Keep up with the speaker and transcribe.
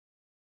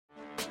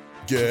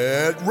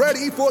Get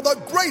ready for the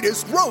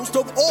greatest roast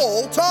of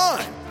all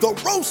time, the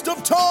Roast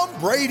of Tom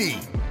Brady,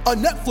 a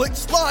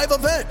Netflix live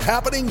event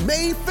happening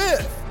May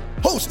 5th.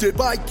 Hosted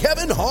by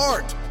Kevin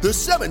Hart, the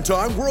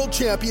 7-time world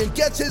champion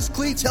gets his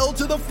cleats held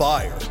to the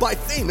fire by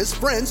famous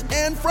friends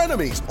and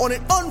frenemies on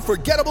an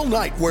unforgettable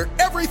night where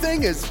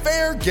everything is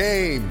fair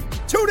game.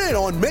 Tune in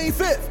on May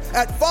 5th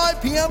at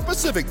 5 p.m.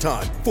 Pacific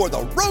time for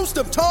the Roast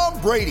of Tom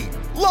Brady,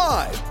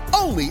 live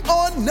only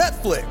on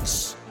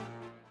Netflix.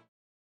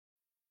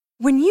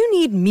 When you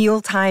need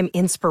mealtime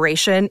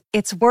inspiration,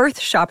 it's worth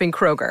shopping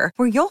Kroger,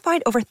 where you'll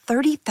find over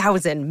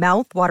 30,000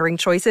 mouth-watering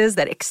choices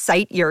that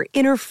excite your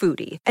inner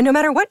foodie. And no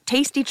matter what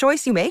tasty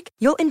choice you make,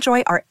 you'll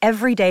enjoy our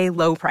everyday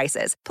low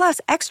prices, plus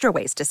extra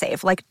ways to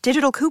save, like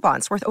digital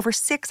coupons worth over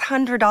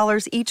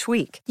 $600 each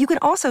week. You can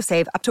also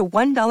save up to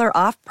 $1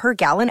 off per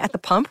gallon at the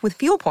pump with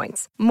fuel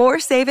points. More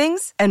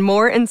savings and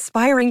more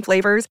inspiring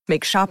flavors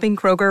make shopping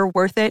Kroger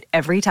worth it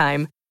every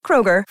time.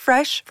 Kroger,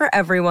 fresh for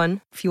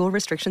everyone. Fuel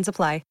restrictions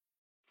apply.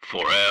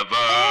 Forever.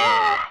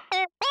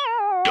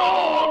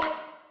 Dog.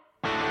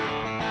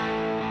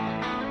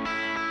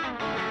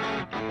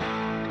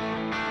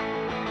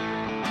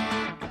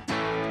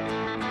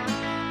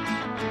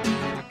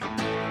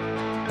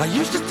 I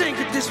used to think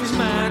that this was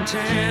my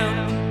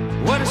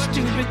town. What a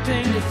stupid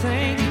thing to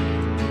think.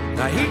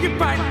 I hear you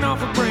biting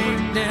off a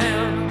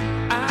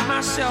breakdown. I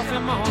myself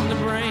am on the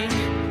brink.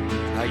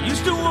 I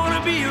used to want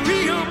to be a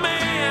real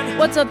man.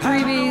 What's up,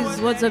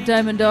 freebies? What's up,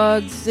 Diamond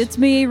Dogs? It's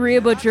me,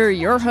 Rhea Butcher,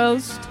 your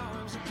host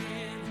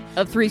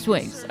of Three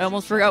Swings. I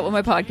almost forgot what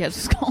my podcast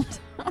is called.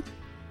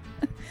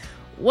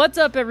 What's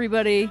up,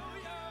 everybody?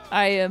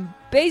 I am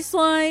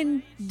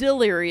baseline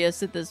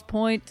delirious at this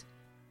point.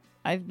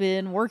 I've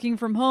been working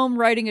from home,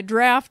 writing a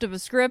draft of a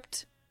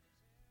script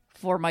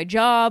for my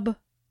job,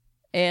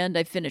 and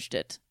I finished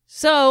it.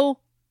 So,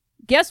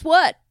 guess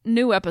what?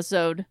 New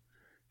episode.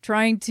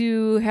 Trying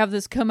to have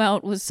this come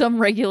out with some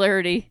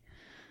regularity.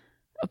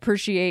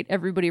 Appreciate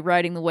everybody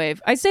riding the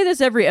wave. I say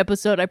this every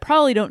episode. I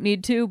probably don't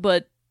need to,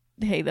 but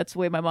hey, that's the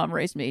way my mom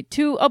raised me.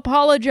 To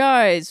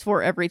apologize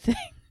for everything.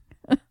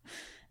 I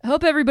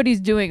hope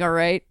everybody's doing all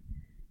right.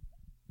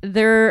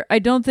 There, I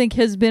don't think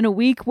has been a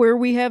week where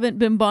we haven't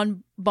been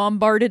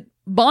bombarded.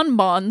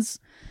 Bonbons.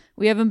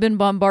 We haven't been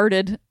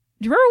bombarded.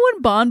 Do you remember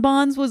when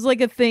bonbons was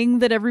like a thing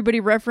that everybody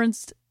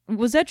referenced?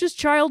 Was that just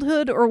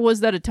childhood or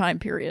was that a time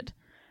period?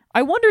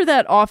 I wonder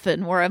that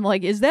often where I'm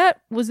like, was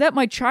that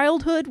my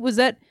childhood? Was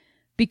that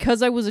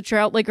because I was a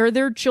child? Like, are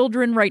there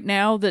children right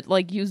now that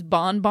like use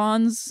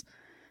bonbons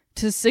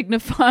to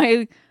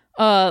signify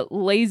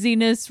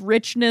laziness,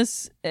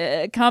 richness,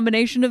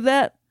 combination of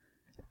that?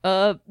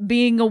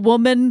 Being a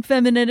woman,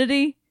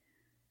 femininity?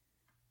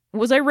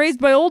 Was I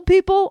raised by old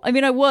people? I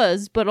mean, I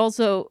was, but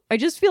also I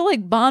just feel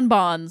like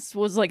bonbons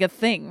was like a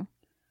thing.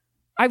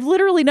 I've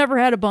literally never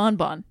had a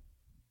bonbon.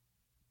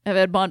 I've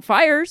had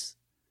bonfires,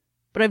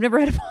 but I've never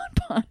had a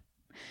bonbon.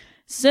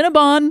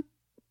 Cinnabon,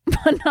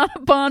 but not a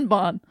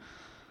bonbon.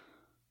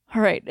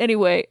 All right.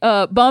 Anyway,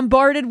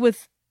 bombarded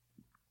with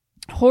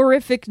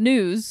horrific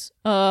news.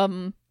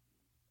 And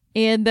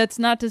that's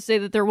not to say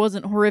that there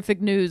wasn't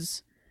horrific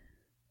news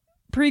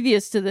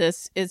previous to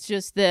this. It's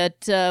just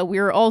that we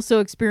are also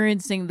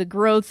experiencing the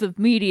growth of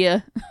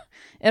media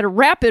at a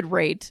rapid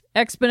rate,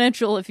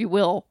 exponential, if you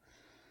will.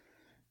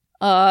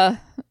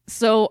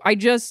 So I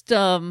just,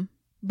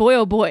 boy,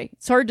 oh boy,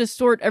 it's hard to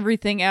sort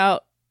everything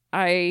out.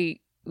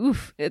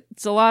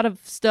 It's a lot of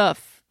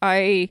stuff.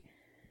 I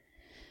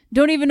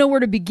don't even know where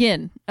to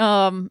begin,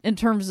 in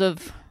terms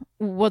of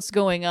what's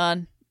going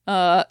on.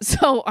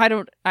 So I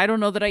don't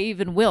know that I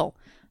even will.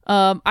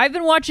 I've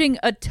been watching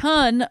a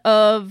ton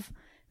of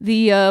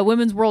the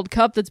Women's World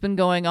Cup that's been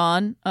going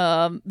on,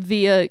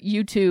 via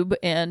YouTube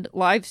and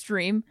live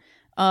stream.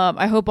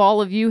 I hope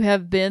all of you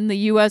have been. The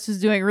U.S. is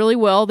doing really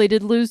well. They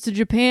did lose to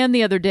Japan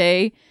the other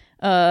day.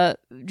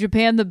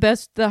 Japan,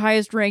 the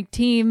highest ranked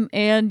team.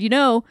 And, you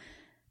know,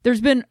 there's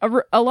been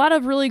a lot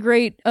of really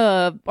great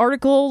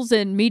articles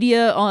and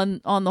media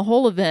on the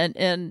whole event,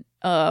 and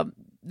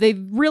they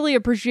really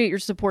appreciate your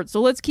support. So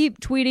let's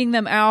keep tweeting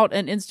them out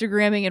and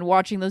Instagramming and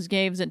watching those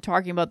games and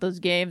talking about those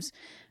games,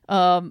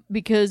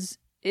 because,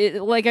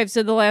 like I've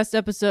said the last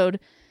episode,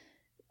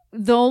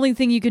 the only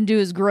thing you can do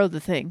is grow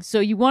the thing. So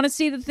you want to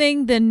see the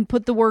thing, then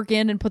put the work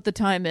in and put the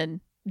time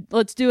in.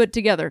 Let's do it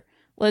together.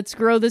 Let's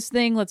grow this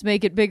thing. Let's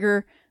make it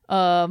bigger.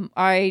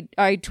 I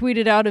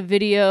tweeted out a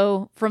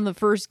video from the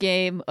first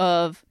game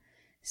of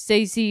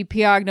Stacey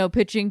Piagno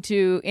pitching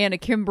to Anna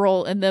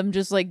Kimbrell and them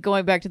just like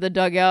going back to the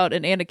dugout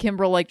and Anna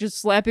Kimbrell like just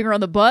slapping her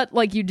on the butt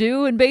like you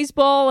do in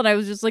baseball. And I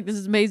was just like, this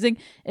is amazing.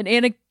 And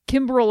Anna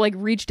Kimbrell like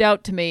reached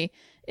out to me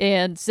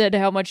and said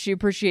how much she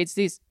appreciates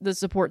the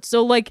support.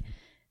 So like,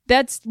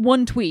 that's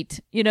one tweet,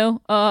 you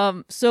know?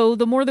 So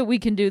the more that we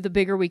can do, the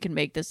bigger we can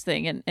make this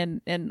thing,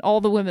 and all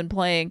the women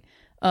playing,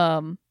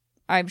 I'm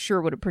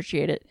sure would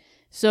appreciate it.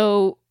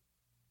 So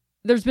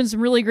there's been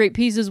some really great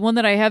pieces. One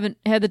that I haven't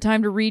had the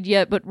time to read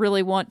yet, but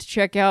really want to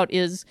check out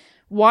is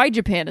why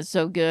Japan is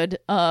so good.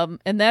 And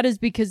that is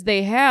because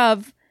they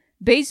have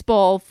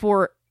baseball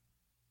for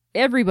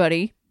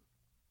everybody.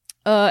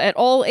 at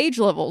all age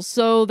levels.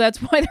 So that's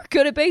why they're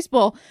good at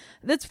baseball.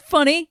 That's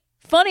funny.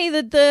 Funny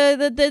that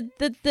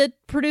that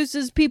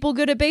produces people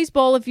good at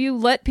baseball if you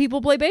let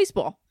people play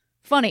baseball.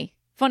 Funny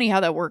how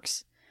that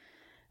works.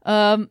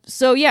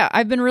 So yeah,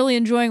 I've been really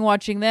enjoying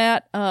watching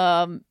that.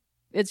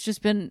 It's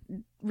just been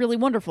really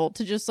wonderful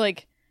to just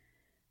like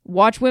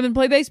watch women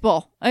play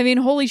baseball. I mean,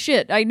 holy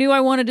shit. I knew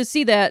I wanted to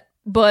see that,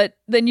 but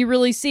then you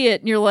really see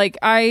it and you're like,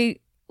 I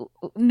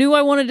knew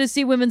I wanted to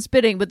see women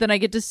spitting, but then I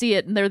get to see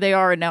it and there they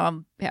are and now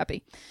I'm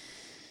happy.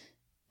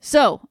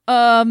 So,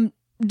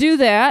 do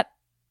that.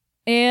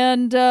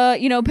 And,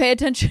 pay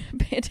attention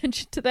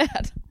to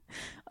that.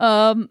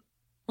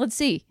 Let's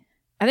see.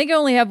 I think I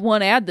only have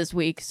one ad this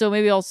week, so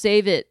maybe I'll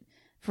save it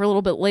for a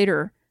little bit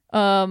later.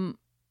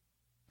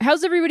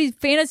 How's everybody's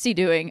fantasy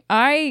doing?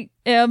 I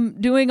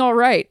am doing all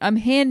right. I'm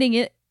hanging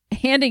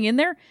in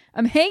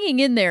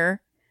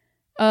there.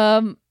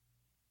 I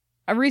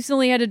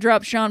recently had to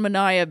drop Sean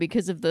Manaea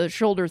because of the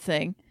shoulder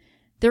thing.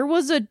 There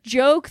was a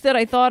joke that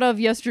I thought of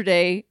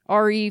yesterday,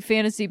 RE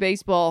Fantasy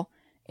Baseball,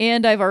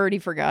 and I've already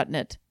forgotten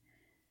it.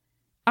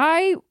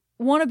 I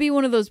want to be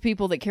one of those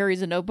people that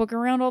carries a notebook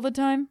around all the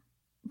time,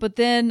 but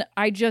then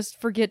I just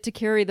forget to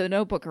carry the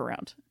notebook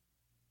around.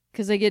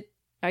 Because I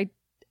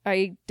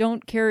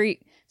don't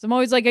carry... So I'm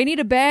always like, I need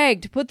a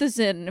bag to put this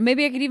in. And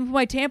maybe I could even put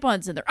my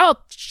tampons in there. Oh,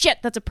 shit,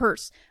 that's a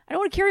purse. I don't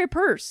want to carry a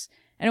purse.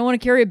 I don't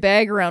want to carry a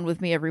bag around with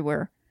me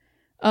everywhere.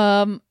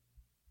 Number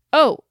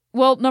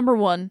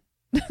one,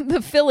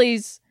 the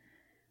Phillies.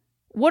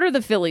 What are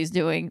the Phillies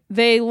doing?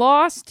 They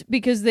lost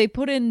because they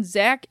put in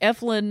Zach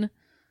Eflin,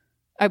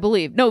 I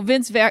believe. No,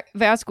 Vince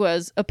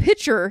Vasquez, a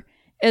pitcher,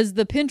 as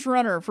the pinch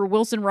runner for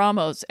Wilson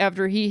Ramos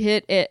after he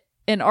hit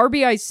an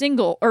RBI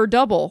single or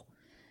double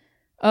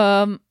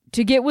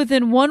to get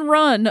within 1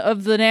 run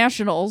of the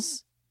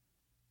Nationals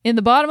in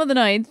the bottom of the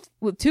 9th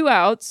with 2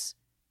 outs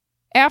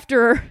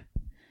after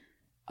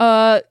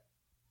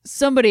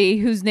somebody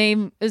whose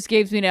name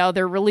escapes me now,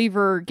 their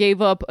reliever,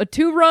 gave up a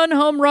 2-run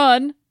home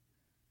run.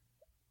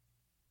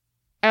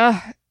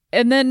 And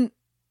then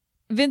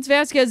Vince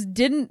Vasquez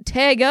didn't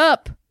tag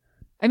up.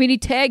 I mean, he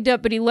tagged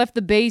up, but he left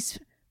the base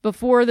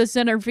before the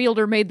center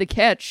fielder made the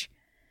catch.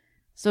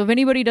 So if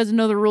anybody doesn't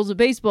know the rules of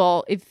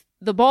baseball, if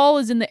the ball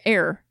is in the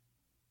air,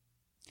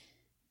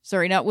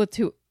 sorry, not with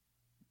two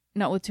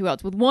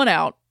outs, with 1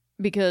 out,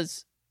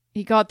 because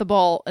he caught the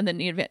ball and then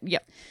yeah.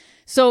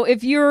 So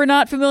if you're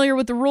not familiar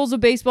with the rules of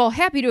baseball,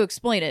 happy to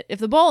explain it. If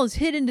the ball is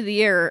hit into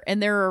the air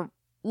and there are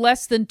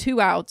less than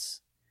 2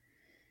 outs,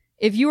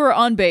 if you are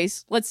on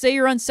base, let's say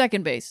you're on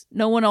second base,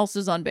 no one else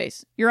is on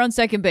base, you're on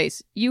second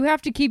base, you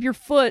have to keep your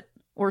foot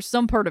or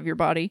some part of your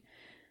body,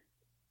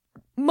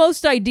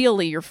 most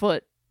ideally your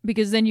foot,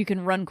 because then you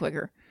can run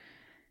quicker,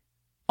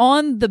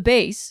 on the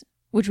base,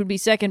 which would be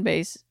second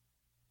base,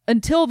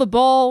 until the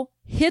ball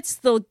hits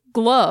the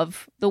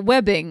glove, the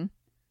webbing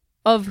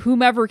of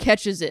whomever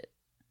catches it.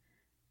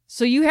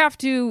 So you have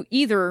to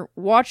either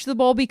watch the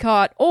ball be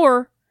caught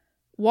or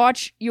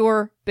watch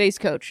your base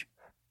coach.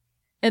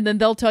 And then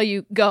they'll tell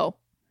you, go.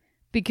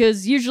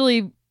 Because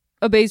usually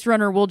a base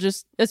runner will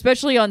just,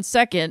 especially on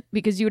second,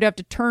 because you would have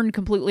to turn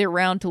completely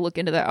around to look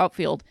into the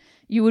outfield,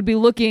 you would be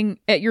looking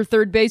at your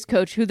third base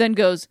coach, who then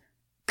goes,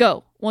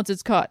 go, once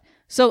it's caught.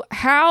 So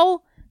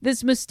how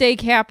this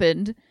mistake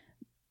happened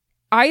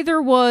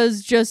either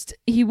was just,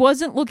 he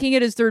wasn't looking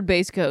at his third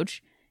base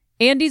coach,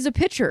 and he's a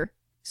pitcher.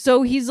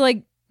 So he's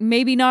like,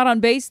 maybe not on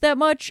base that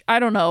much. I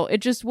don't know. It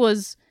just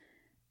was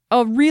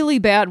a really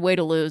bad way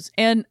to lose.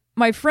 And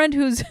my friend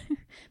who's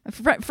a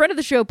friend of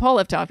the show, Paul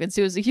F. Tompkins,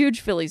 who is a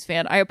huge Phillies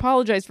fan, I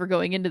apologize for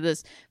going into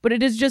this, but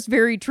it is just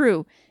very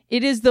true.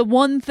 It is the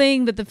one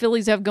thing that the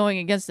Phillies have going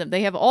against them.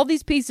 They have all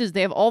these pieces.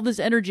 They have all this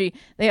energy.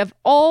 They have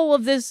all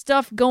of this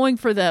stuff going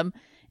for them.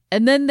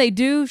 And then they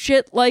do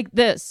shit like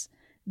this.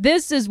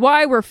 This is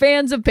why we're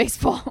fans of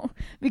baseball.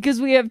 Because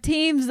we have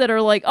teams that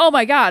are like, oh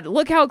my God,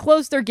 look how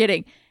close they're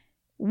getting.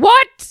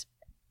 What?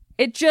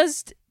 It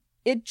just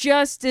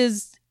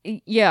is,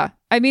 yeah.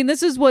 I mean,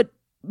 this is what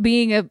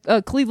being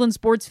a Cleveland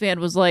sports fan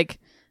was like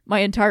my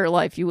entire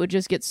life. You would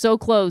just get so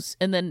close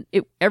and then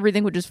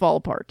everything would just fall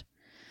apart.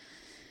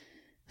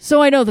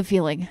 So I know the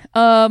feeling.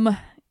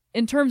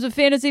 In terms of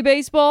fantasy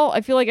baseball, I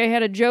feel like I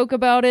had a joke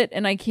about it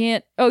and I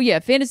can't. Oh yeah,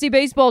 fantasy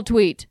baseball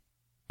tweet.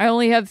 I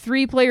only have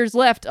 3 players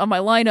left on my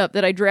lineup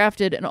that I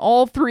drafted, and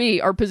all 3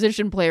 are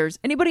position players.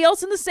 Anybody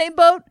else in the same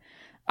boat?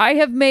 I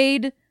have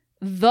made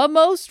the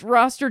most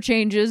roster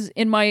changes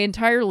in my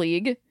entire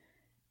league.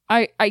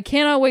 I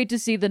cannot wait to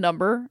see the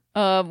number.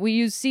 We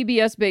use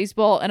CBS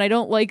Baseball, and I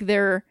don't like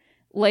their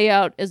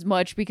layout as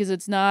much because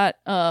it's not...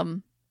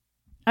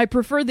 I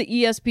prefer the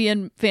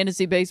ESPN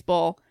Fantasy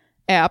Baseball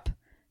app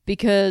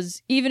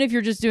because even if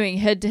you're just doing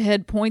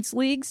head-to-head points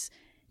leagues,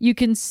 you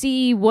can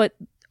see what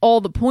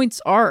all the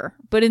points are.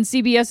 But in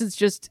CBS, it's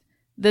just,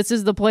 this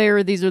is the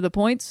player, these are the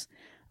points.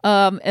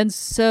 And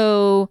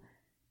so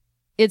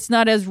it's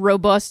not as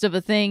robust of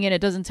a thing, and it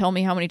doesn't tell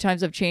me how many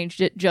times I've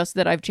changed it, just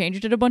that I've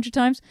changed it a bunch of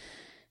times.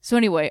 So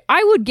anyway,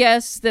 I would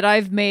guess that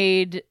I've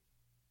made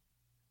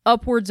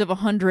upwards of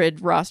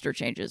 100 roster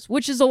changes,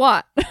 which is a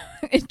lot.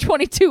 in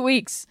 22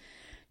 weeks.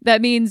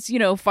 That means,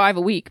 5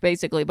 a week,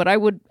 basically. But I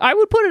would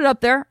put it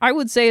up there. I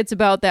would say it's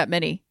about that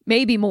many,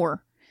 maybe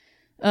more.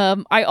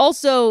 I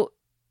also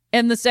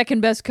am the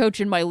second best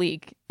coach in my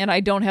league, and I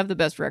don't have the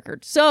best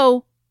record.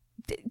 So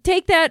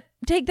take that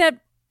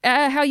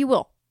how you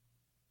will.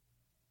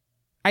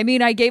 I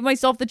mean, I gave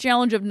myself the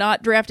challenge of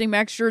not drafting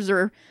Max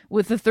Scherzer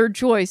with the third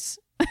choice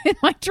in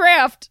my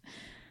draft,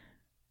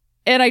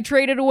 and I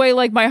traded away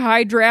like my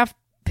high draft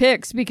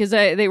picks because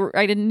I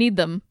didn't need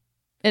them,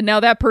 and now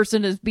that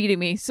person is beating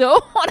me. So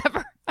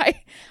whatever.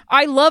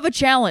 I love a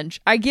challenge.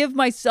 I give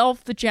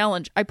myself the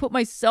challenge. I put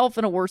myself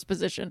in a worse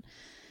position.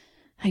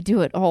 I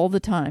do it all the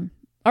time.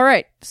 All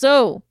right,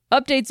 so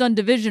updates on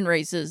division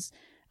races.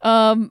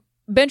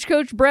 Bench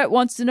coach Brett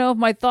wants to know if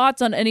my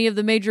thoughts on any of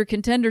the major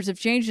contenders have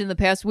changed in the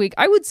past week.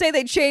 I would say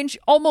they change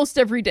almost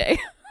every day.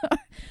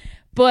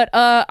 But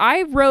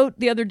I wrote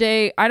the other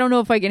day, I don't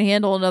know if I can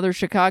handle another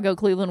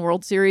Chicago-Cleveland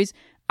World Series.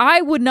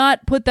 I would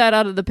not put that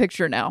out of the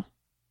picture now.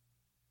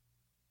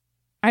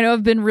 I know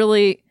I've been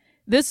really...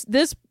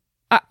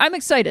 I'm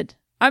excited.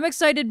 I'm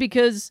excited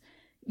because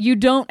you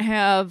don't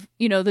have,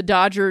 the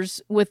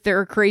Dodgers with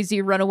their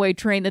crazy runaway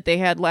train that they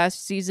had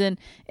last season,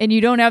 and you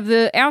don't have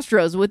the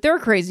Astros with their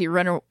crazy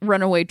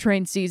runaway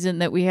train season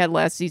that we had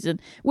last season,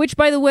 which,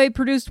 by the way,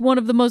 produced one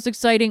of the most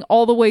exciting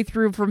all the way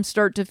through from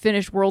start to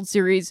finish World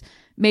Series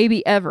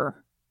maybe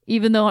ever.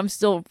 Even though I'm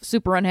still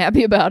super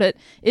unhappy about it,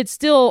 it's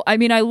still, I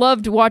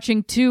loved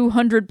watching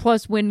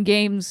 200-plus win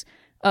games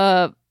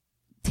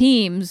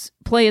teams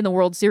play in the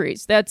World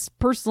Series. That's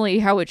personally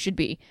how it should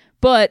be.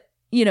 But,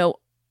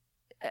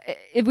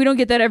 if we don't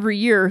get that every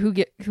year, who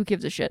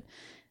gives a shit?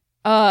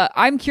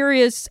 I'm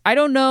curious. I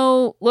don't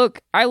know.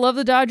 Look, I love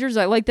the Dodgers.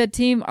 I like that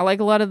team. I like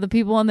a lot of the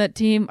people on that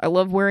team. I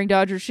love wearing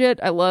Dodger shit.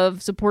 I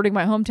love supporting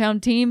my hometown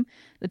team,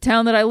 the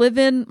town that I live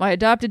in, my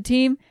adopted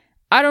team.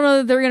 I don't know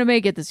that they're going to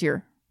make it this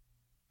year.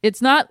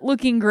 It's not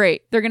looking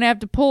great. They're going to have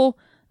to pull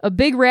a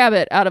big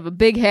rabbit out of a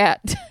big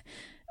hat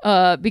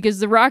because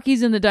the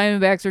Rockies and the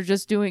Diamondbacks are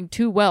just doing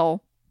too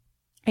well.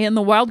 And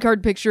the wild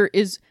card picture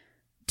is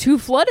too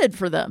flooded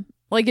for them.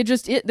 Like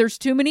there's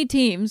too many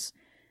teams.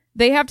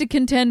 They have to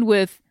contend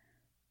with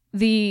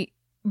the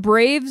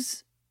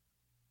Braves,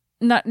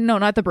 not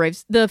the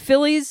Braves, the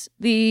Phillies,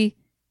 the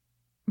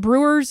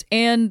Brewers,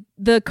 and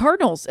the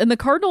Cardinals. And the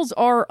Cardinals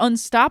are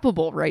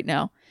unstoppable right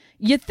now.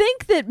 You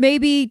think that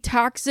maybe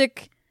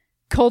toxic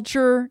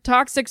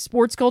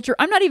sports culture,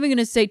 I'm not even going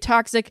to say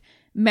toxic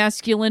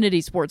masculinity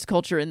sports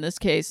culture in this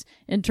case,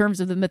 in terms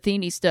of the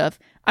Matheny stuff.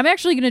 I'm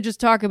actually going to just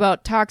talk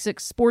about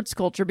toxic sports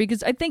culture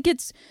because I think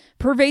it's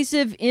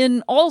pervasive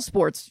in all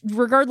sports,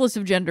 regardless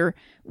of gender.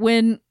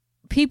 When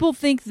people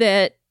think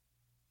that,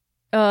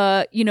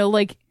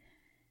 like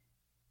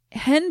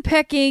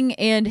henpecking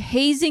and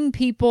hazing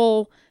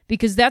people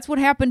because that's what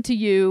happened to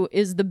you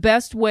is the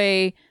best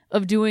way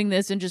of doing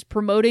this and just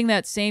promoting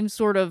that same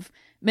sort of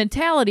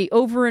mentality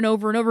over and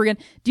over and over again.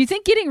 Do you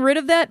think getting rid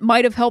of that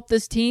might have helped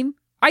this team?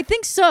 I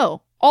think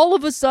so. All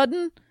of a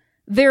sudden,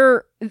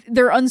 they're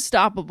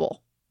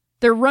unstoppable.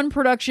 Their run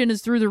production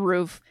is through the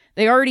roof.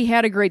 They already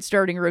had a great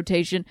starting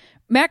rotation.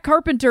 Matt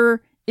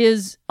Carpenter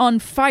is on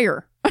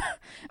fire.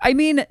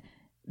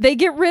 They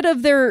get rid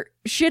of their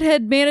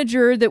shithead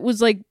manager that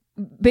was like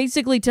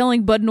basically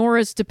telling Bud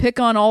Norris to pick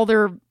on all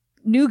their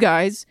new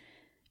guys.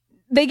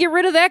 They get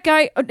rid of that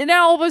guy, and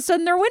now all of a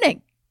sudden they're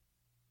winning.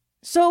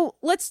 So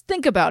let's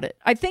think about it.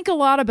 I think a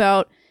lot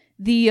about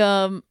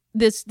the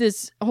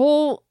this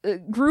whole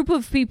group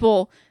of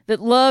people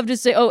that love to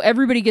say, oh,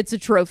 everybody gets a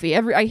trophy.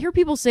 I hear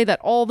people say that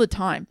all the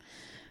time.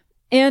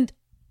 And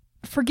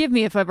forgive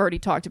me if I've already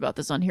talked about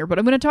this on here, but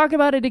I'm going to talk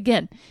about it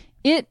again.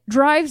 It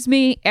drives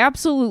me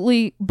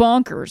absolutely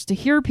bonkers to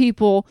hear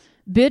people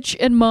bitch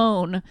and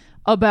moan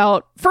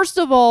about, first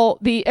of all,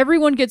 the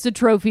everyone gets a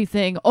trophy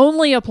thing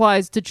only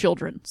applies to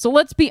children. So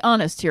let's be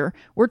honest here.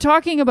 We're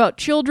talking about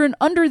children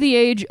under the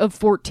age of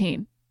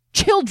 14.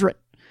 Children.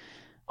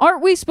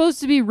 Aren't we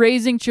supposed to be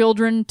raising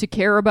children to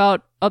care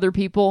about other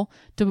people,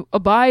 to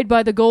abide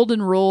by the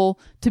golden rule,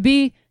 to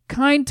be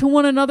kind to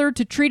one another,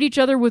 to treat each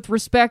other with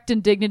respect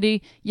and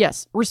dignity?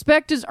 Yes,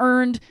 respect is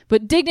earned,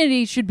 but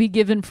dignity should be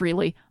given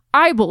freely,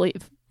 I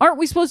believe. Aren't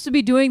we supposed to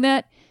be doing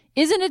that?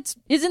 Isn't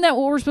that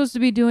what we're supposed to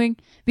be doing?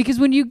 Because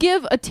when you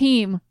give a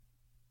team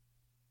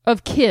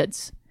of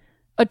kids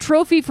a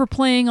trophy for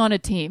playing on a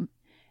team,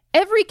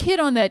 every kid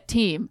on that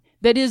team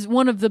that is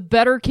one of the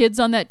better kids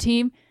on that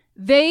team,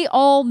 they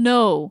all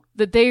know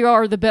that they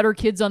are the better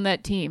kids on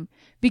that team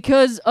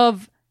because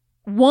of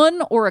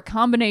one or a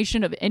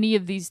combination of any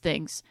of these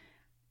things.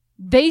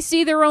 They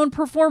see their own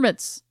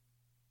performance.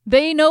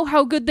 They know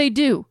how good they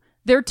do.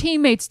 Their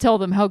teammates tell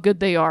them how good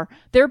they are.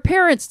 Their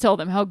parents tell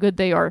them how good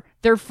they are.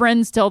 Their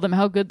friends tell them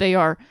how good they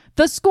are.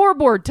 The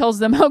scoreboard tells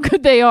them how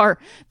good they are.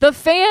 The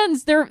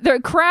fans, their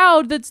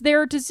crowd that's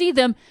there to see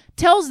them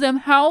tells them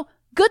how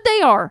good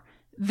they are.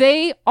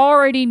 They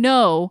already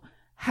know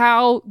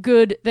how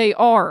good they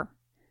are.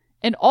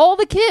 And all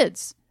the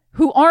kids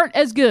who aren't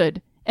as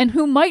good and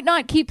who might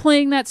not keep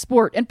playing that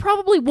sport and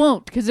probably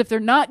won't, because if they're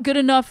not good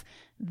enough,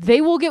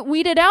 they will get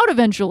weeded out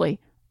eventually.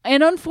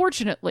 and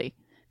unfortunately,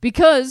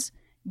 because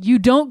you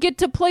don't get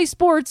to play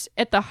sports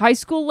at the high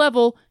school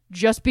level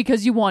just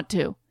because you want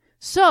to.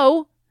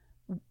 So,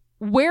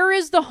 where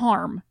is the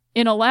harm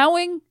in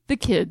allowing the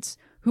kids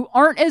who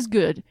aren't as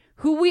good,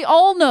 who we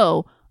all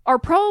know are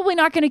probably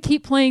not going to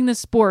keep playing this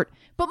sport,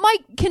 but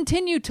might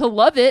continue to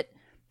love it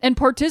and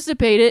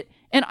participate in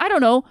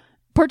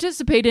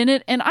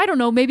it, and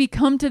maybe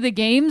come to the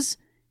games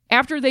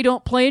after they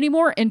don't play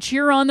anymore and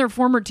cheer on their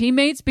former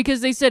teammates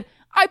because they said,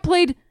 I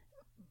played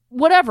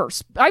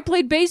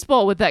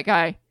baseball with that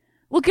guy.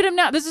 Look at him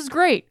now. This is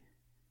great.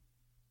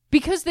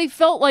 Because they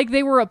felt like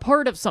they were a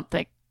part of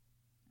something.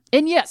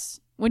 And yes,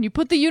 when you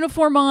put the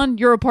uniform on,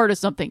 you're a part of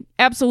something.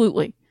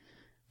 Absolutely.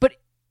 But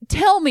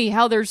tell me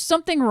how there's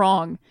something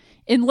wrong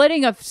in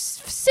letting a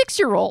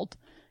 6-year-old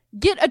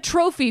get a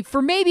trophy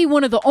for maybe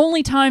one of the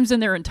only times in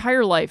their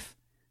entire life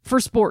for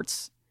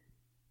sports.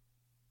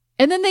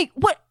 And then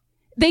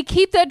they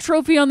keep that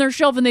trophy on their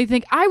shelf and they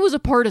think, I was a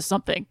part of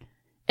something.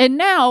 And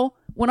now,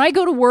 when I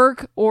go to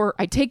work or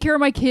I take care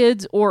of my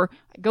kids or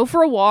I go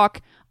for a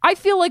walk, I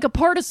feel like a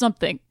part of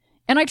something.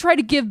 And I try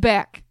to give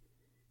back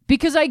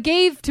because I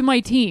gave to my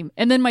team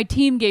and then my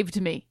team gave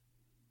to me.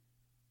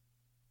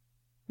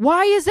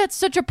 Why is that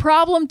such a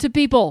problem to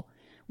people?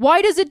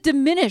 Why does it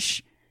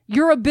diminish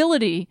your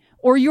ability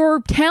or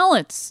your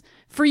talents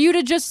for you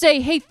to just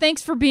say, hey,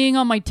 thanks for being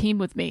on my team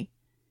with me?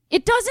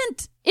 It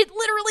doesn't. It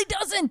literally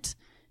doesn't.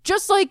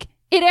 Just like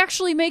it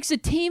actually makes a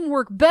team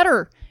work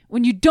better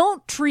when you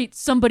don't treat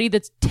somebody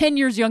that's 10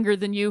 years younger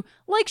than you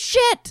like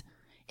shit.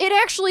 It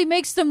actually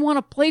makes them want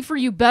to play for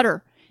you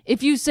better.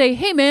 If you say,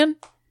 hey man,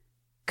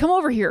 come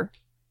over here.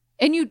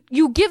 And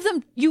you give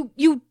them,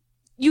 you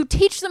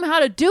teach them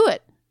how to do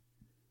it.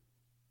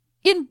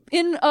 In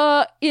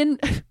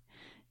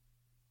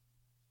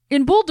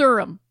Bull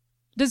Durham,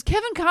 does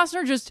Kevin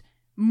Costner just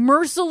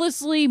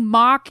mercilessly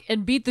mock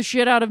and beat the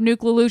shit out of Nuke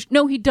LaLoosh?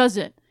 No, he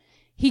doesn't.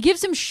 He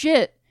gives him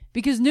shit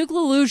because Nuke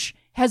LaLoosh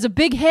has a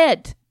big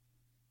head.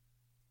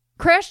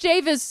 Crash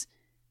Davis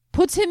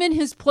puts him in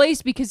his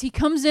place because he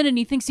comes in and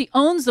he thinks he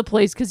owns the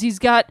place because he's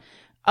got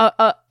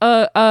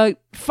a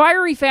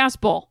fiery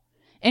fastball.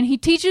 And he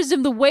teaches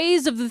him the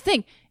ways of the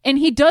thing. And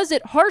he does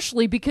it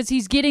harshly because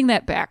he's getting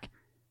that back.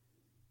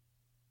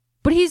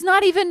 But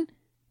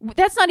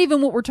that's not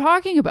even what we're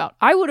talking about.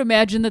 I would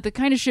imagine that the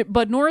kind of shit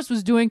Bud Norris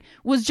was doing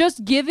was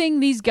just giving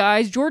these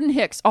guys, Jordan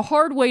Hicks, a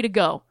hard way to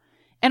go.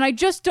 And I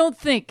just don't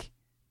think,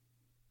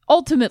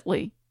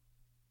 ultimately,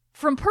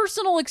 from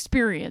personal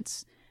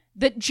experience,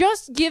 that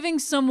just giving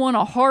someone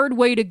a hard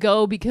way to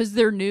go because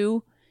they're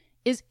new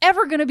is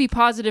ever going to be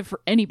positive for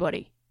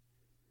anybody.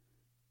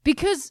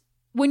 Because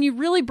when you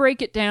really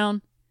break it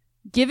down,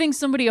 giving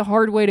somebody a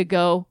hard way to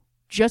go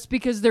just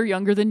because they're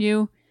younger than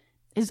you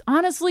is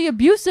honestly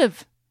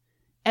abusive.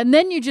 And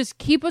then you just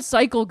keep a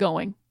cycle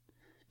going.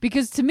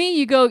 Because to me,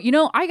 you go,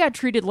 I got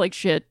treated like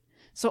shit,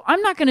 so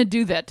I'm not going to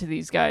do that to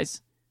these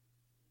guys.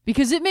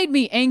 Because it made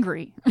me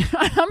angry.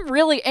 I'm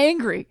really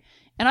angry.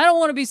 And I don't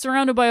want to be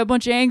surrounded by a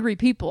bunch of angry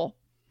people.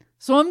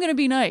 So I'm going to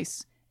be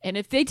nice. And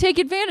if they take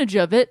advantage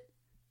of it,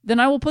 then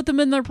I will put them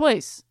in their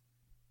place.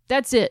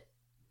 That's it.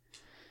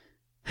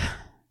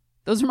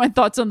 Those are my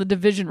thoughts on the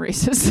division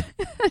races.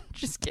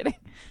 Just kidding.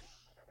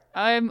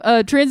 I'm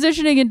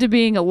transitioning into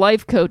being a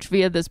life coach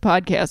via this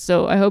podcast,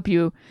 so I hope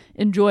you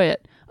enjoy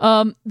it.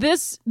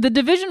 The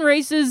division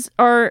races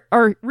are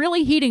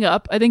really heating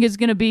up. I think it's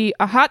going to be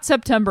a hot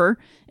September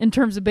in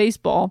terms of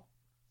baseball.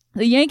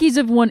 The Yankees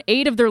have won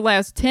 8 of their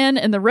last 10,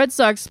 and the Red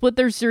Sox split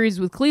their series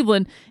with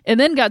Cleveland and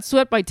then got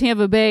swept by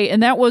Tampa Bay,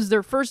 and that was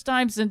their first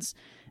time since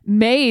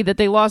May that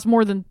they lost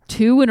more than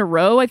 2 in a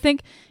row, I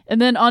think.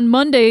 And then on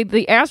Monday,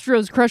 the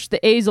Astros crushed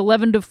the A's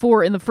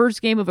 11-4 in the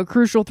first game of a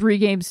crucial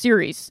 3-game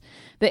series.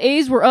 The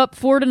A's were up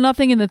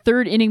 4-0 in the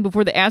third inning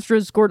before the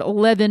Astros scored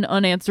 11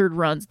 unanswered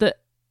runs. The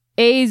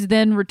A's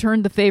then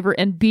returned the favor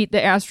and beat the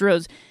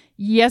Astros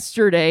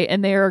yesterday,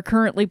 and they are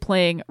currently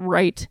playing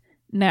right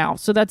now.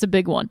 So that's a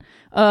big one.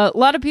 A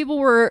lot of people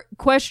were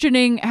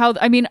questioning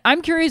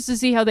I'm curious to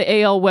see how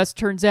the AL West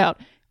turns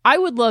out. I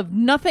would love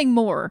nothing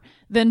more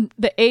than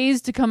the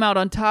A's to come out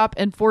on top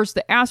and force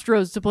the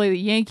Astros to play the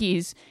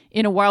Yankees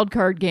in a wild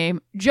card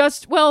game.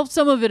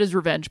 Some of it is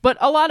revenge, but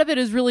a lot of it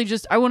is really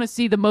just, I want to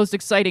see the most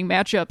exciting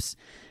matchups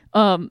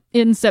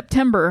in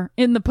September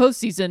in the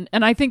postseason,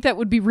 and I think that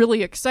would be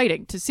really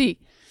exciting to see.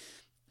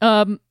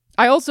 I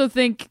also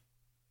think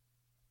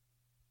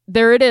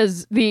there it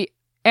is. The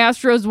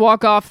Astros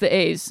walk off the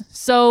A's.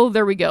 So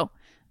there we go.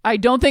 I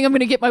don't think I'm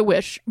going to get my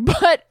wish,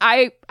 but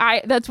I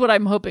that's what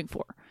I'm hoping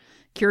for.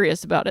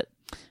 Curious about it.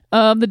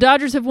 The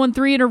Dodgers have won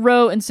 3 in a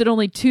row and sit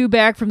only 2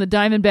 back from the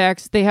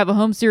Diamondbacks. They have a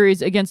home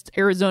series against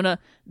Arizona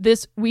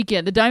this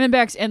weekend. The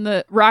Diamondbacks and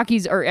the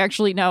Rockies are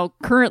actually now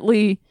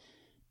currently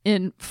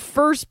in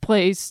first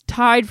place,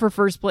 tied for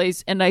first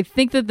place, and I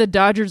think that the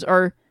Dodgers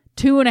are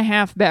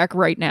 2.5 back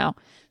right now.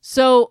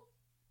 So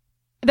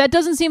that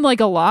doesn't seem like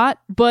a lot,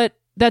 but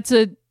that's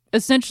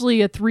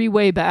essentially a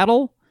 3-way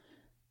battle,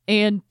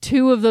 and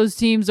 2 of those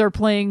teams are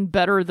playing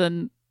better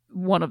than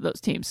one of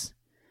those teams.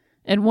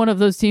 And one of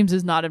those teams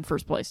is not in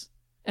first place.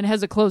 and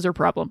has a closer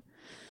problem.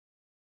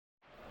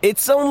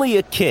 It's only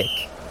a kick,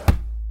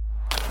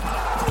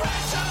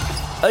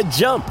 a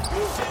jump,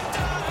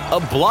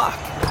 a block.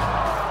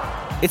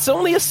 It's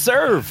only a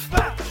serve.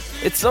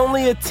 It's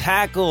only a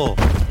tackle,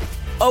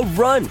 a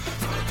run.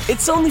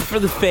 It's only for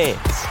the fans.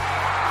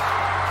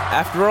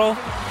 After all,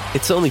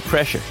 it's only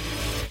pressure.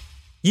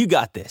 You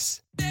got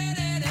this.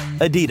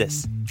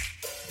 Adidas.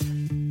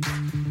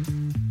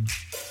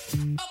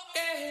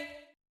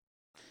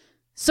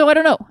 So I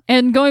don't know.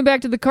 And going back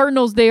to the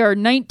Cardinals, they are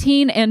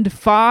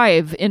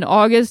 19-5 in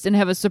August and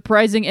have a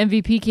surprising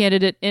MVP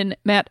candidate in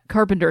Matt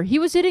Carpenter. He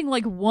was hitting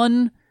like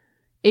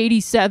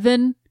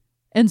 187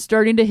 and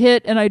starting to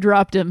hit, and I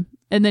dropped him,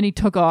 and then he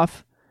took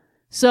off.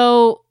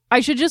 So I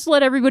should just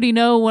let everybody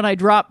know when I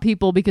drop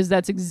people, because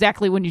that's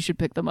exactly when you should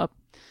pick them up.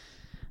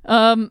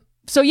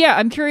 So yeah,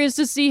 I'm curious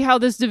to see how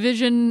this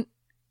division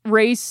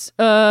race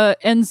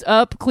ends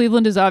up.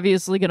 Cleveland is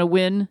obviously going to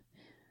win.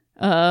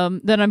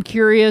 Then I'm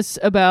curious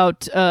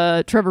about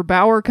Trevor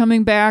Bauer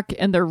coming back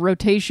and their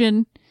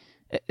rotation.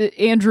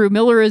 Andrew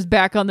Miller is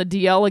back on the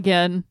DL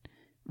again.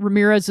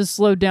 Ramirez has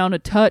slowed down a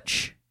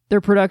touch.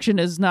 Their production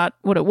is not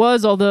what it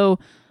was, although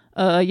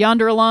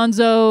Yonder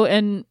Alonso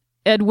and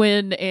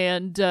Edwin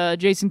and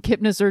Jason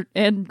Kipnis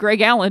and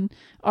Greg Allen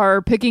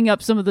are picking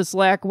up some of the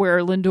slack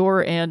where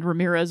Lindor and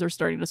Ramirez are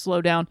starting to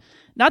slow down.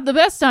 Not the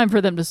best time for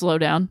them to slow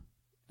down.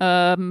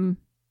 They're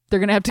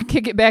going to have to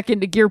kick it back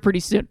into gear pretty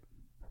soon.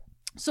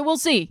 So we'll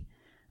see.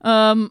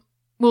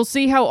 We'll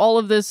see how all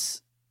of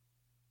this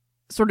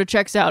sort of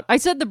checks out. I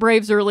said the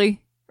Braves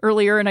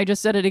earlier, and I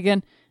just said it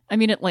again. I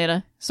mean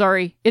Atlanta.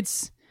 Sorry.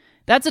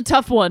 That's a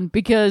tough one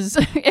because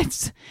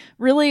it's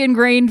really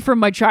ingrained from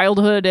my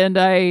childhood,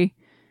 and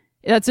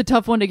that's a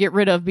tough one to get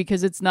rid of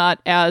because it's not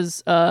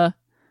as I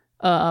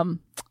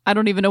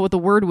don't even know what the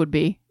word would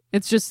be.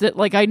 It's just that,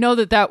 like, I know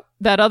that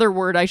other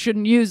word I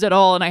shouldn't use at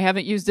all, and I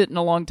haven't used it in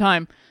a long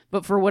time.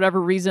 But for whatever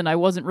reason, I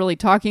wasn't really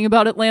talking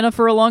about Atlanta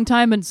for a long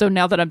time, and so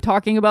now that I'm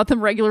talking about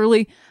them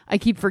regularly, I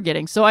keep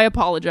forgetting. So I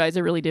apologize,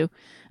 I really do.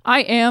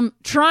 I am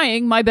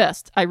trying my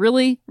best. I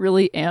really,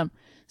 really am.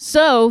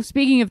 So,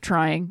 speaking of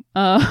trying,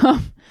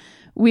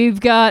 we've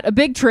got a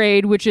big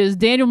trade, which is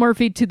Daniel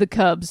Murphy to the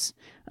Cubs.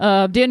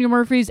 Daniel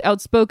Murphy's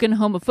outspoken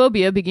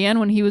homophobia began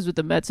when he was with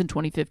the Mets in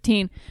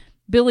 2015.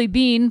 Billy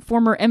Beane,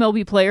 former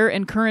MLB player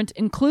and current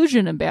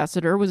inclusion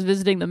ambassador, was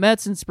visiting the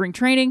Mets in spring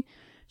training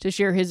to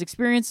share his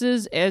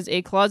experiences as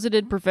a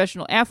closeted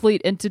professional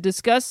athlete and to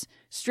discuss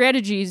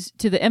strategies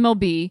to the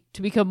MLB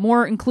to become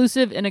more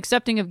inclusive and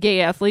accepting of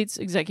gay athletes,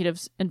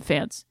 executives, and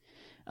fans.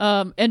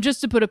 And just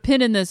to put a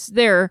pin in this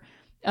there,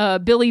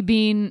 Billy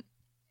Beane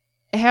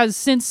has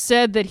since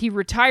said that he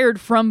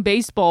retired from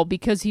baseball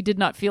because he did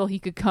not feel he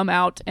could come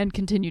out and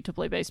continue to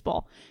play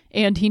baseball,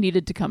 and he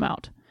needed to come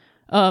out.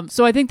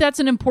 So I think that's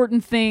an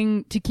important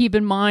thing to keep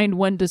in mind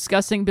when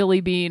discussing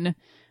Billy Beane.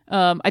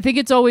 I think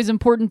it's always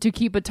important to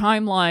keep a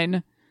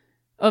timeline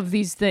of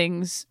these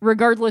things,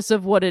 regardless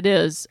of what it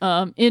is,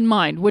 in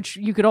mind, which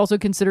you could also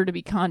consider to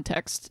be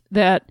context,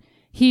 that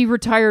he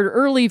retired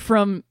early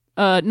from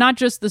not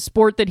just the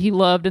sport that he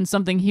loved and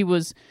something he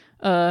was,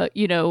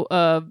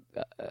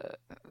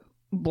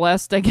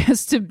 blessed, I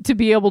guess, to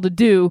be able to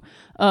do.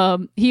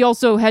 He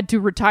also had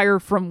to retire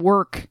from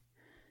work,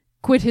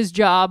 quit his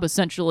job,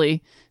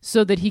 essentially,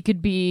 so that he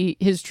could be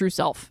his true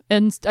self.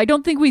 And I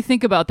don't think we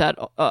think about that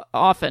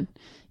often.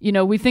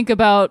 We think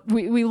about,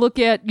 we look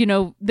at,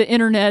 the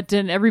internet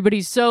and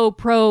everybody's so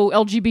pro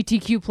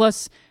LGBTQ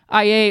plus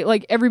IA,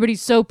 like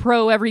everybody's so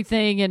pro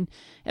everything and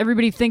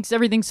everybody thinks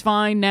everything's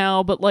fine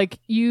now. But like,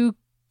 you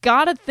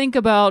gotta think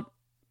about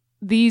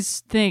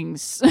these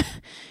things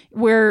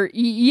where,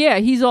 yeah,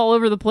 he's all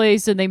over the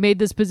place and they made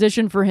this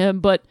position for him,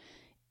 but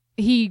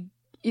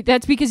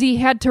that's because he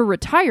had to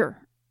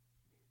retire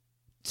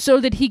so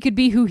that he could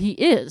be who he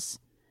is.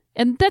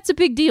 And that's a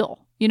big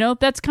deal.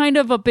 That's kind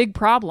of a big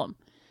problem.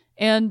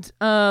 And,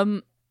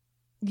 I'm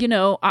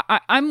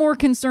more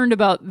concerned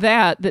about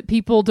that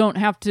people don't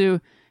have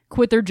to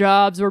quit their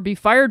jobs or be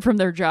fired from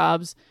their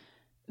jobs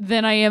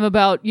than I am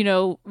about,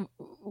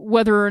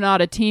 whether or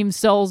not a team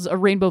sells a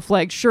rainbow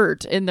flag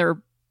shirt in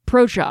their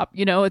pro shop.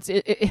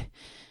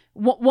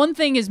 One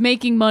thing is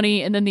making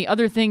money, and then the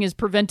other thing is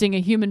preventing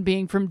a human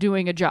being from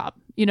doing a job,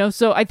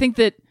 So I think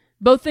that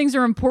both things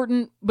are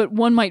important, but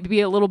one might be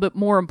a little bit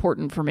more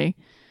important for me.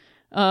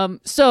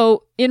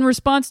 So, in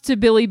response to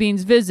Billy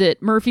Beane's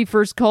visit, Murphy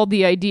first called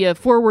the idea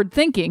forward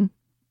thinking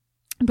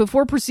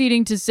before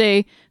proceeding to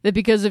say that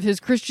because of his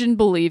Christian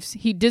beliefs,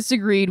 he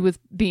disagreed with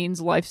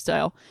Beane's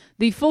lifestyle.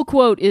 The full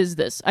quote is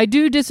this: "I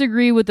do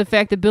disagree with the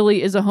fact that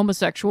Billy is a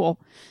homosexual."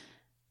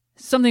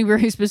 Something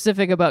very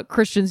specific about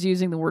Christians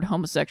using the word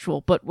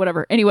homosexual, but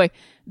whatever. Anyway,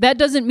 that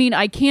doesn't mean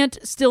I can't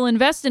still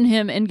invest in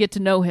him and get to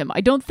know him.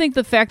 I don't think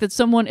the fact that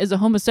someone is a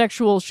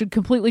homosexual should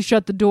completely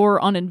shut the door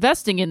on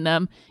investing in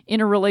them in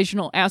a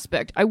relational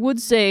aspect. I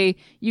would say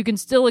you can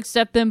still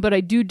accept them, but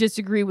I do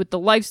disagree with the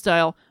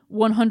lifestyle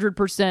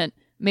 100%,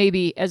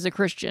 maybe as a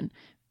Christian.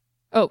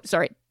 Oh,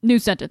 sorry. New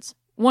sentence.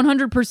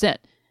 100%.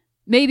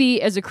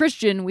 maybe as a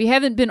Christian, we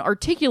haven't been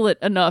articulate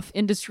enough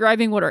in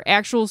describing what our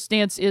actual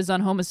stance is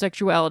on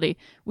homosexuality.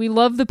 We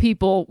love the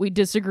people, we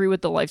disagree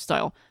with the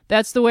lifestyle.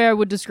 That's the way I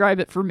would describe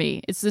it for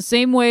me. It's the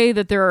same way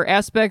that there are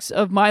aspects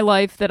of my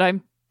life that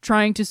I'm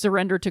trying to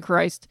surrender to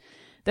Christ.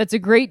 That's a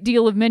great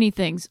deal of many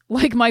things,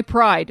 like my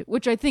pride,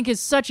 which I think is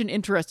such an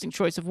interesting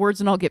choice of words,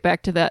 and I'll get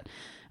back to that.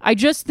 I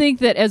just think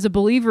that as a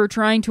believer,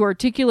 trying to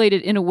articulate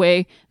it in a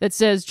way that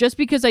says, just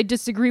because I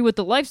disagree with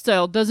the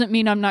lifestyle doesn't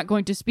mean I'm not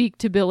going to speak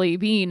to Billy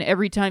Beane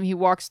every time he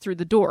walks through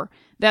the door.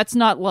 That's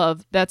not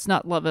love. That's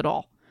not love at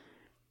all.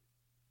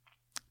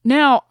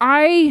 Now,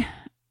 I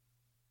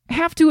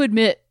have to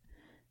admit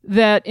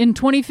that in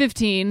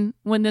 2015,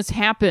 when this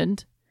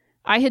happened,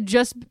 I had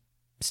just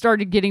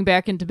started getting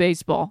back into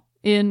baseball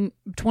in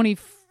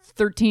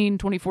 2013,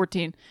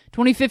 2014.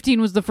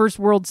 2015 was the first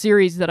World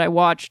Series that I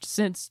watched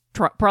since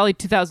probably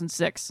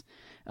 2006,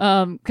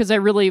 because I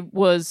really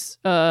was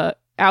out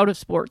of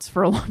sports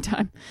for a long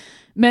time.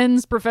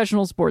 Men's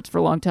professional sports for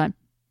a long time.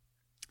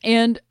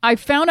 And I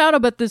found out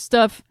about this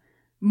stuff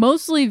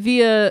mostly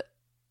via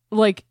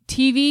like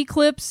TV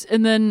clips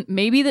and then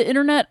maybe the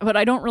internet, but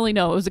I don't really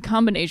know. It was a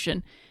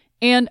combination.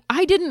 And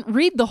I didn't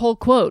read the whole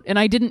quote and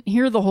I didn't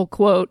hear the whole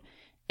quote.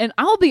 And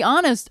I'll be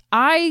honest,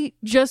 I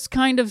just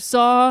kind of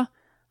saw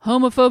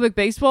homophobic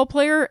baseball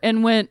player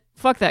and went,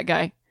 fuck that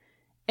guy.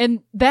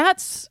 And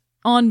that's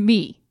on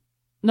me,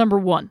 number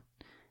one.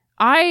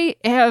 I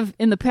have,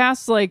 in the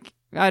past,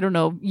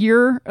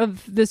 year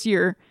of this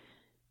year,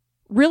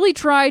 really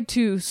tried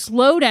to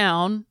slow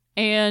down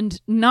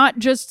and not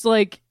just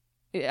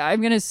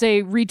I'm going to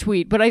say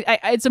retweet, but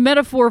it's a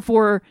metaphor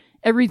for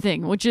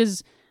everything, which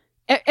is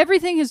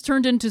everything has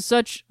turned into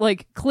such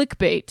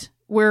clickbait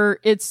where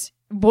it's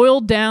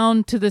boiled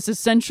down to this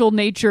essential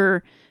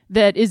nature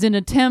that is an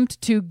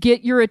attempt to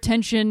get your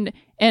attention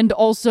and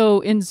also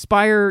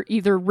inspire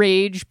either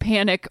rage,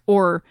 panic,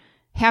 or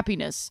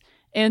happiness.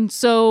 And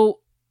so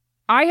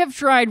I have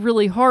tried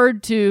really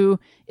hard to,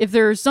 if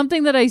there's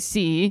something that I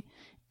see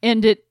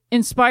and it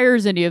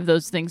inspires any of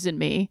those things in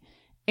me,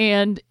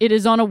 and it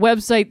is on a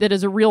website that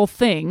is a real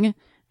thing,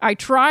 I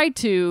try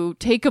to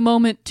take a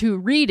moment to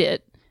read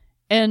it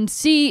and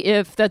see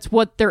if that's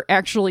what they're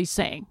actually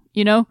saying,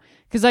 you know?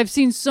 Because I've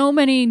seen so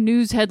many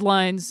news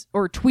headlines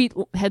or tweet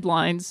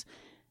headlines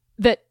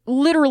that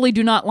literally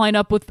do not line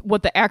up with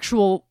what the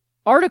actual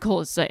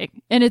article is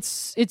saying. And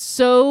it's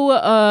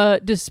so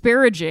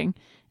disparaging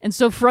and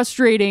so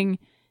frustrating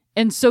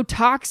and so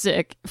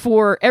toxic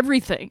for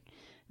everything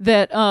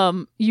that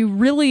you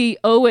really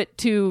owe it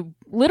to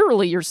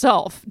literally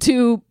yourself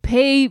to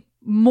pay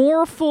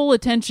more full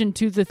attention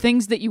to the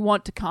things that you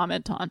want to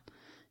comment on.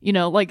 You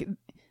know,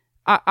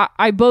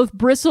 I both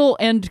bristle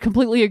and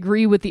completely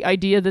agree with the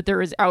idea that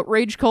there is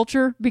outrage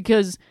culture,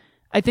 because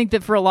I think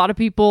that for a lot of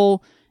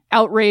people,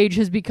 outrage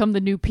has become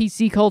the new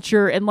PC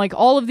culture, and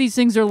all of these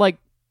things are like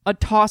a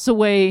toss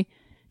away,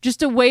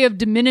 just a way of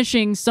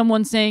diminishing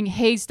someone saying,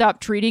 hey,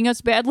 stop treating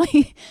us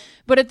badly.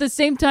 But at the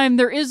same time,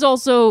 there is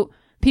also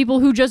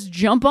people who just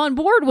jump on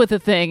board with a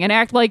thing and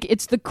act like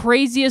it's the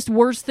craziest,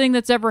 worst thing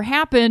that's ever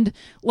happened.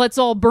 Let's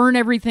all burn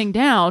everything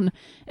down.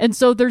 And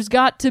so there's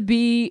got to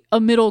be a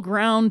middle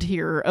ground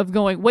here of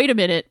going, wait a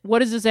minute,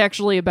 what is this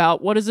actually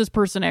about? What is this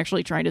person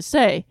actually trying to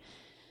say?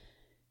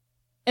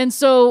 And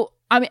so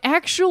I'm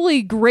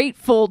actually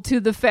grateful to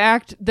the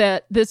fact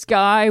that this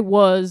guy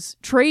was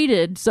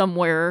traded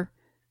somewhere,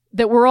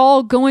 that we're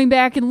all going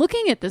back and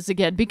looking at this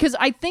again, because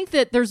I think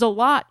that there's a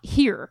lot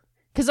here.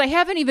 Because I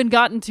haven't even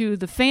gotten to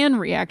the fan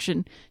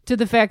reaction to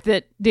the fact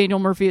that Daniel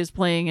Murphy is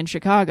playing in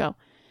Chicago.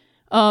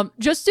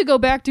 Just to go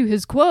back to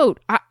his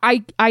quote,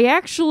 I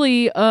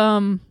actually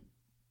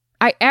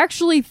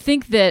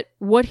think that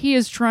what he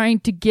is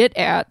trying to get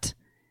at,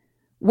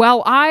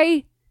 while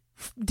I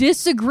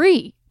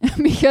disagree,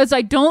 because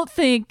I don't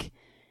think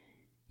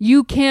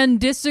you can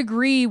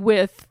disagree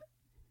with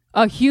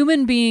a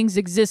human being's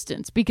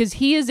existence, because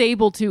he is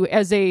able to,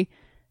 as a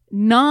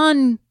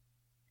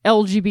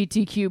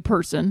non-LGBTQ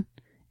person,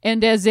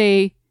 and as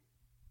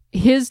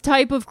his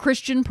type of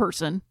Christian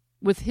person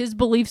with his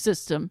belief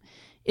system,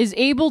 is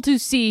able to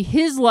see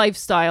his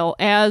lifestyle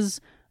as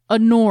a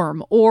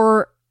norm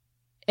or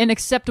an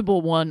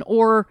acceptable one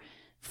or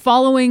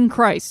following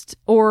Christ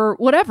or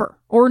whatever,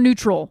 or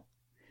neutral.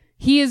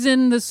 He is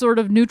in this sort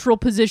of neutral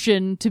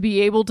position to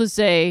be able to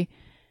say,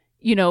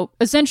 you know,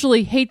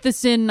 essentially hate the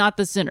sin, not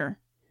the sinner.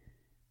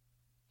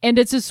 And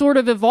it's a sort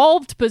of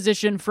evolved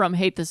position from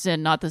hate the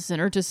sin, not the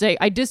sinner, to say,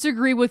 I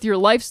disagree with your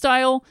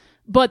lifestyle,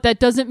 but that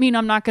doesn't mean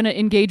I'm not going to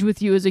engage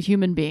with you as a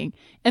human being.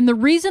 And the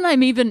reason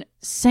I'm even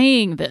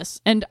saying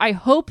this, and I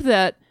hope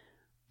that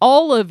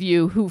all of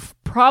you who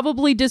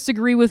probably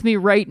disagree with me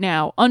right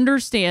now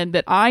understand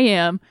that I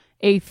am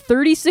a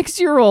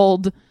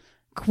 36-year-old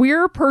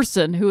queer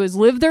person who has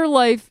lived their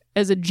life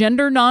as a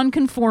gender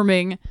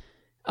non-conforming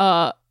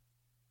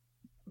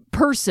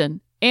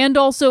person, and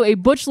also a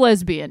butch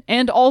lesbian,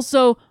 and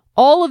also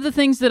all of the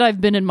things that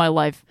I've been in my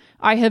life.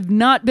 I have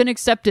not been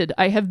accepted.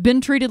 I have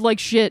been treated like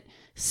shit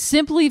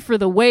simply for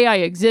the way I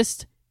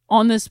exist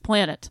on this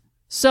planet.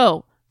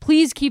 So,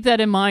 Please keep that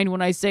in mind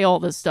when I say all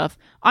this stuff.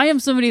 I am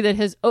somebody that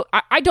has...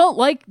 I don't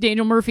like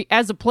Daniel Murphy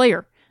as a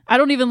player. I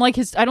don't like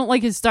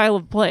his style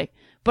of play.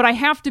 But I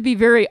have to be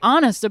very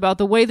honest about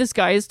the way this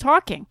guy is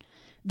talking.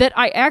 That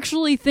I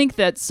actually think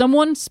that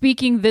someone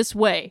speaking this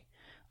way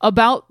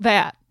about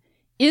that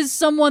is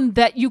someone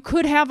that you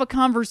could have a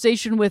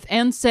conversation with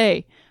and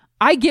say,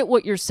 I get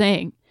what you're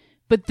saying,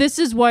 but this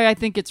is why I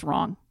think it's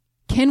wrong.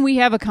 Can we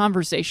have a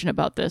conversation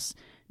about this?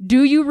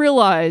 Do you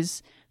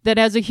realize that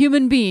as a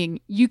human being,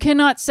 you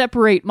cannot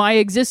separate my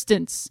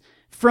existence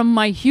from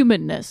my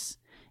humanness?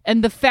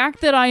 And the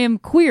fact that I am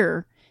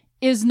queer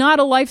is not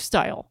a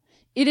lifestyle.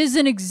 It is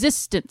an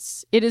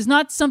existence. It is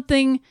not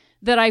something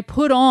that I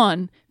put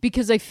on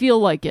because I feel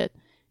like it.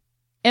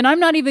 And I'm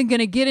not even going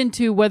to get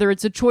into whether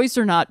it's a choice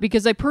or not,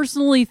 because I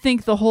personally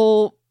think the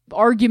whole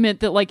argument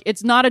that, like,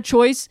 it's not a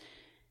choice,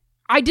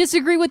 I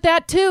disagree with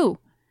that too.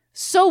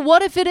 So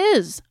what if it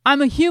is?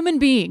 I'm a human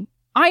being.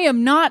 I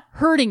am not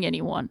hurting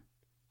anyone.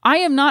 I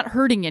am not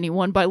hurting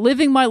anyone by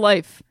living my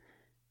life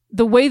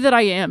the way that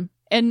I am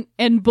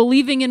and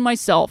believing in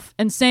myself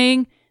and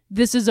saying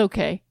this is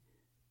okay.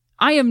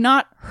 I am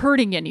not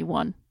hurting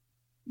anyone.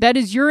 That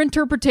is your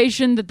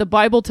interpretation that the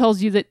Bible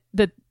tells you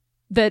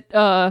that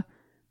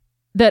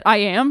I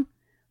am,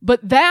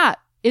 but that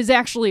is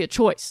actually a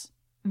choice.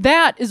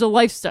 That is a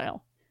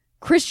lifestyle.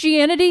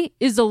 Christianity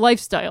is a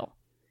lifestyle.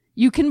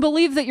 You can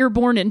believe that you're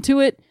born into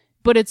it,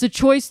 but it's a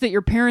choice that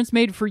your parents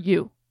made for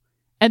you.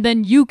 And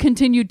then you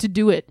continued to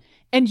do it.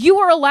 And you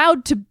are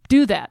allowed to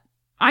do that.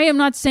 I am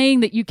not saying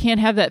that you can't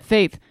have that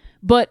faith,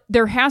 but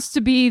there has to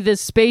be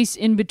this space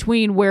in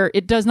between where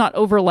it does not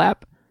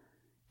overlap.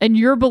 And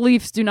your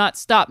beliefs do not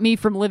stop me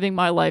from living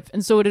my life.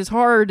 And so it is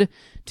hard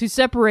to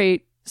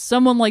separate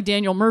someone like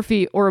Daniel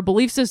Murphy or a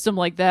belief system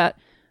like that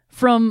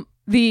from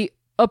the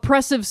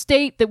oppressive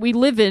state that we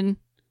live in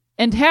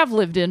and have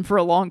lived in for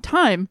a long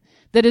time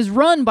that is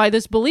run by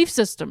this belief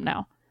system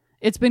now.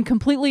 It's been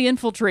completely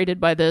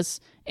infiltrated by this,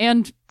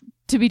 and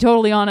to be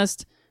totally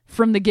honest,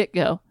 from the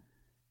get-go.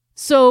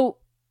 So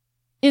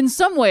in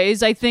some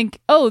ways, I think,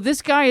 oh,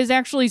 this guy is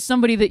actually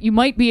somebody that you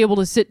might be able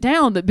to sit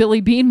down, that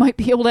Billy Beane might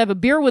be able to have a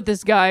beer with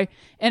this guy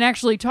and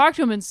actually talk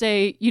to him and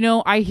say, you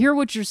know, I hear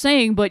what you're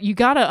saying, but you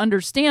got to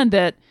understand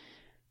that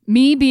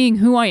me being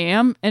who I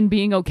am and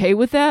being okay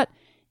with that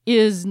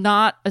is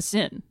not a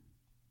sin.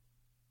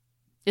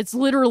 It's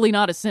literally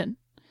not a sin.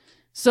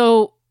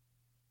 So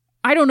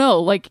I don't know,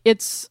 like,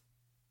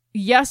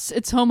 yes,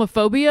 it's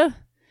homophobia,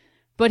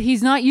 but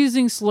he's not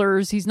using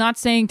slurs. He's not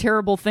saying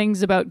terrible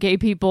things about gay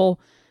people.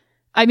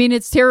 I mean,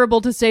 it's terrible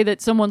to say that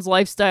someone's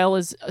lifestyle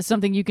is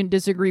something you can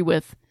disagree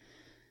with.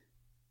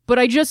 But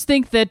I just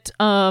think that,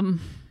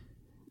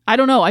 I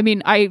don't know. I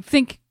mean, I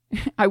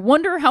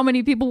wonder how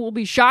many people will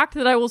be shocked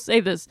that I will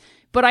say this,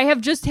 but I have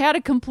just had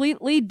a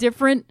completely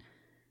different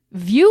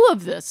view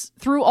of this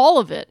through all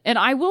of it. And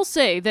I will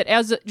say that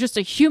as just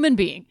a human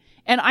being,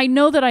 and I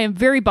know that I am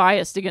very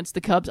biased against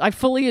the Cubs. I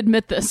fully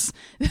admit this.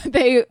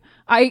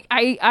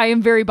 I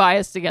am very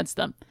biased against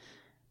them.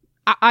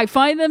 I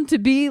find them to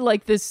be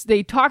like this.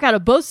 They talk out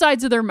of both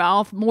sides of their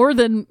mouth more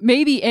than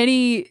maybe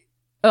any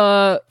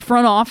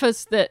front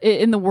office that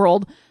in the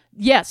world.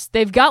 Yes,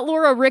 they've got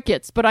Laura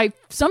Ricketts, but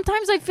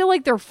sometimes I feel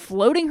like they're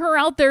floating her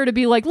out there to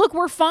be like, look,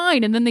 we're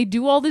fine. And then they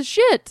do all this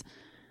shit.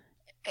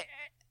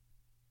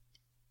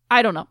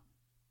 I don't know.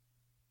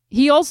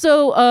 He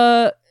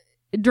also,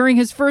 during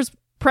his first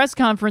press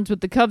conference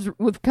with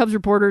Cubs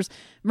reporters,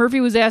 Murphy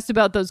was asked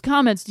about those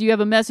comments. Do you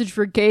have a message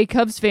for gay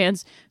Cubs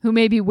fans who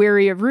may be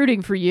wary of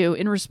rooting for you?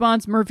 In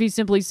response, Murphy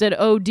simply said,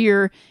 oh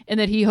dear, and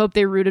that he hoped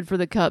they rooted for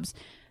the Cubs.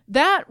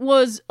 That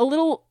was a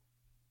little,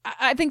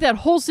 I think that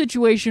whole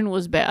situation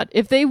was bad.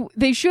 If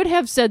they should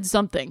have said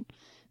something.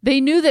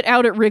 They knew that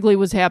Out at Wrigley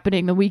was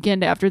happening the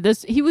weekend after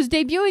this. He was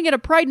debuting at a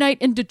Pride night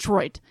in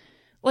Detroit.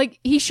 Like,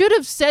 he should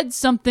have said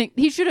something.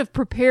 He should have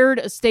prepared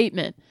a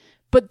statement.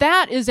 But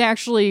that is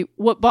actually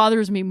what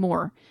bothers me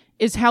more,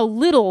 is how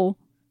little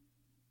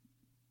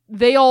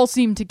they all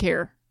seem to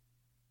care.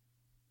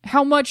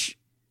 How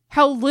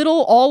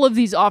little all of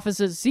these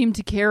offices seem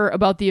to care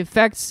about the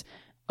effects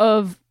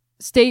of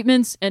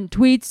statements and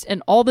tweets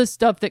and all this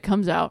stuff that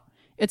comes out.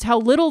 It's how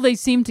little they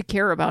seem to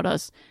care about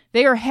us.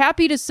 They are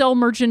happy to sell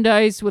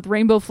merchandise with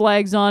rainbow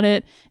flags on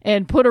it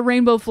and put a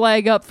rainbow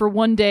flag up for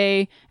one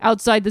day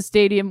outside the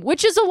stadium,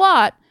 which is a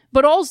lot,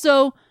 but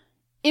also,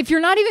 if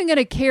you're not even going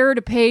to care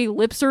to pay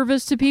lip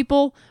service to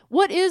people,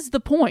 what is the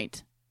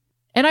point?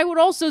 And I would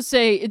also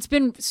say it's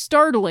been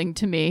startling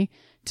to me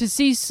to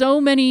see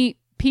so many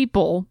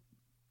people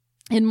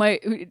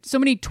so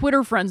many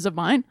Twitter friends of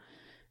mine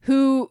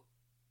who,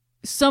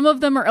 some of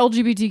them are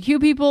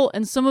LGBTQ people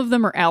and some of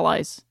them are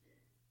allies.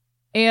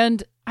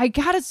 And I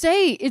gotta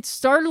say, it's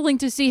startling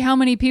to see how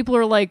many people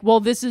are like, well,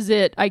 this is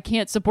it. I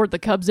can't support the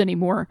Cubs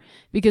anymore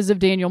because of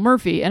Daniel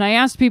Murphy. And I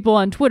asked people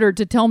on Twitter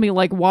to tell me,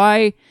 like,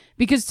 why.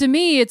 Because to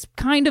me, it's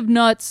kind of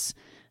nuts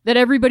that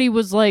everybody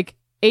was, like,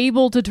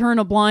 able to turn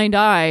a blind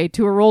eye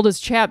to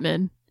Aroldis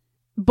Chapman.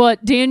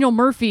 But Daniel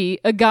Murphy,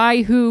 a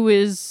guy who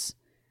is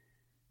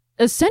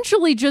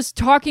essentially just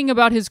talking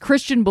about his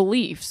Christian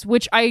beliefs,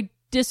 which I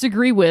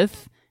disagree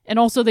with, and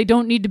also they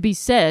don't need to be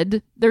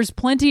said. There's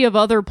plenty of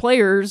other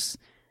players,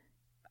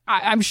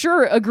 I'm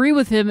sure, agree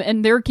with him,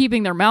 and they're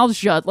keeping their mouths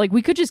shut. Like,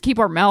 we could just keep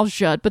our mouths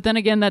shut, but then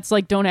again, that's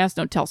like, don't ask,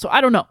 don't tell. So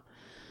I don't know.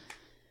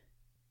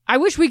 I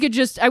wish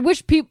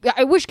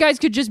guys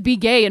could just be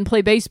gay and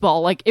play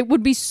baseball. Like, it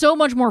would be so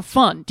much more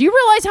fun. Do you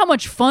realize how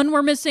much fun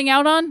we're missing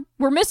out on?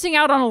 We're missing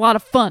out on a lot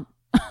of fun.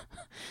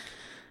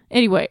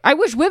 Anyway, I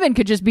wish women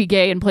could just be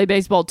gay and play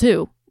baseball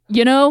too,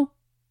 you know?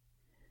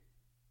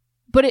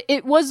 But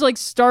it was like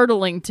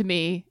startling to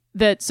me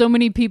that so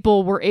many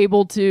people were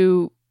able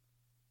to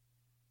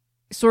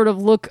sort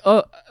of look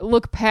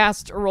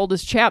past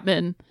Aroldis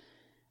Chapman,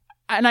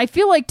 and I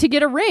feel like to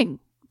get a ring.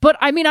 But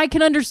I mean, I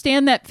can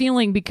understand that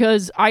feeling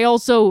because I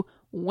also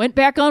went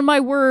back on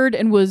my word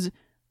and was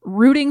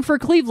rooting for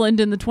Cleveland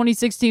in the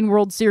 2016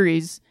 World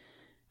Series.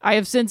 I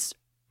have since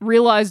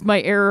realized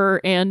my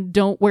error and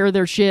don't wear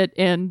their shit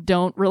and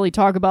don't really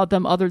talk about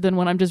them other than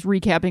when I'm just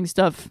recapping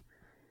stuff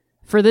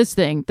for this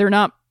thing. They're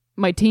not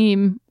my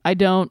team. I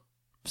don't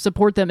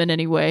support them in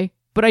any way.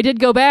 But I did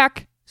go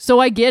back, so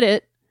I get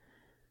it.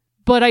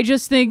 But I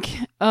just think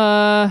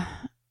I'm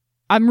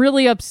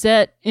really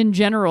upset in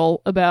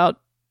general about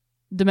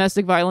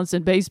domestic violence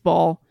in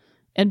baseball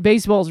and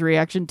baseball's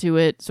reaction to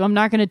it. So I'm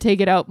not going to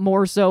take it out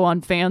more so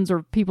on fans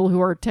or people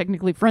who are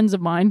technically friends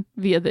of mine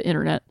via the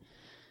internet.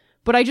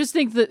 But I just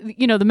think that,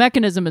 you know, the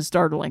mechanism is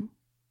startling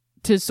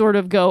to sort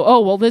of go,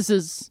 oh, well, this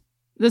is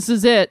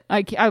it.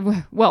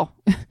 Well,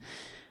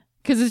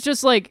 because it's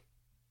just like,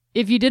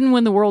 if you didn't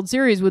win the World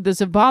Series, would this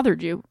have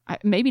bothered you?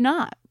 Maybe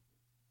not.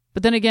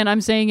 But then again,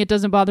 I'm saying it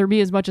doesn't bother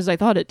me as much as I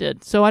thought it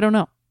did. So I don't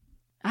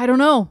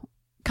know.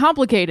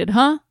 Complicated,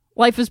 huh?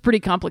 Life is pretty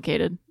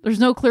complicated. There's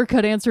no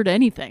clear-cut answer to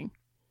anything.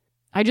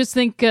 I just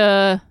think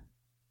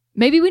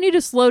maybe we need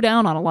to slow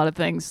down on a lot of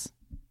things.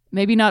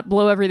 Maybe not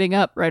blow everything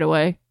up right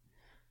away.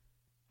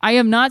 I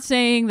am not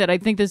saying that I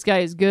think this guy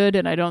is good,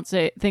 and I don't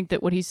think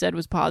that what he said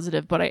was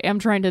positive, but I am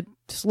trying to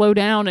slow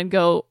down and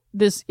go,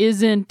 this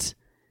isn't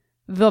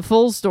the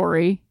full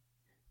story.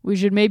 We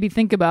should maybe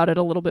think about it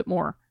a little bit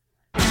more.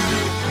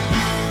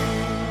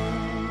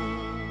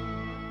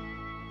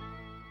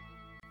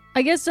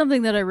 I guess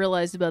something that I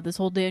realized about this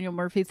whole Daniel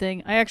Murphy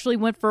thing, I actually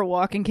went for a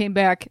walk and came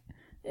back,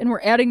 and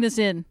we're adding this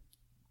in.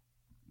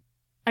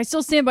 I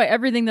still stand by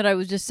everything that I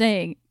was just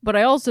saying, but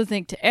I also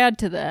think to add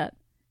to that,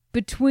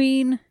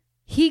 between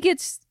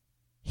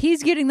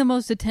he's getting the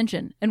most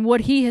attention, and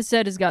what he has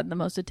said has gotten the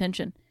most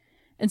attention.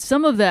 And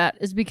some of that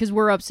is because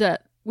we're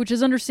upset, which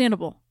is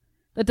understandable.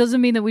 That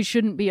doesn't mean that we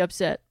shouldn't be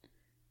upset.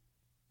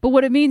 But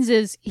what it means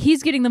is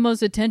he's getting the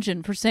most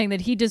attention for saying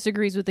that he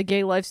disagrees with the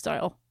gay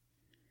lifestyle.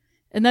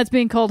 And that's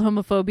being called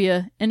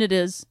homophobia, and it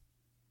is.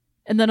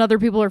 And then other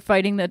people are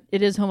fighting that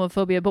it is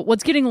homophobia. But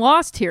what's getting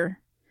lost here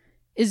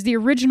is the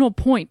original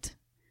point,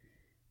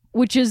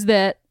 which is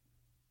that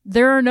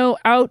there are no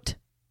out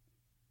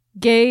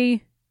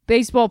gay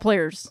baseball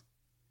players.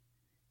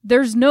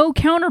 There's no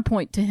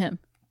counterpoint to him.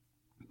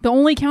 The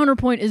only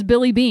counterpoint is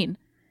Billy Beane,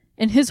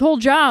 and his whole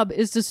job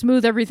is to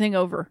smooth everything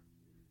over.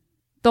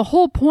 The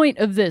whole point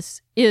of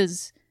this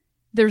is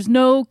there's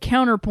no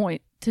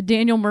counterpoint to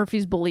Daniel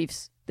Murphy's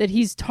beliefs that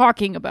he's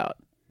talking about.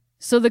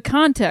 So the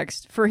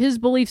context for his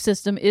belief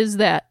system is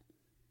that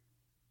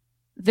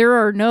there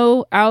are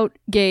no out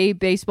gay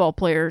baseball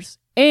players,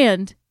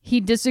 and he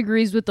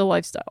disagrees with the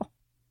lifestyle.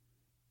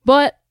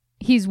 But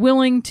he's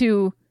willing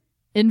to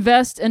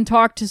invest and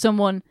talk to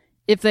someone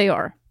if they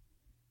are.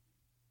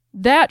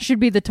 That should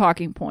be the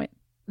talking point.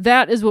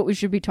 That is what we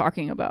should be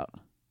talking about.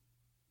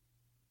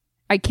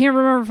 I can't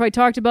remember if I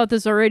talked about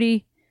this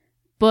already,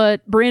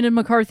 but Brandon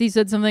McCarthy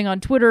said something on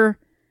Twitter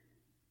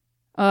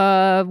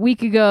a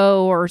week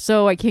ago or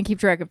so, I can't keep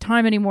track of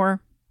time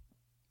anymore,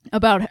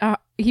 about how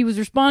he was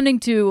responding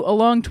to a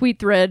long tweet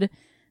thread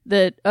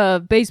that a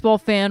baseball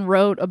fan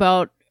wrote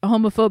about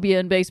homophobia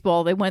in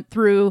baseball. They went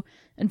through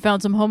and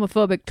found some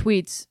homophobic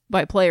tweets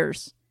by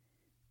players.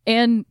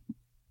 And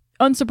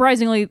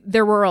unsurprisingly,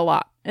 there were a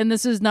lot. And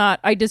this is not,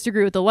 I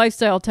disagree with the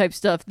lifestyle type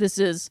stuff. This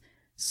is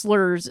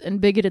slurs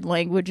and bigoted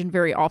language and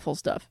very awful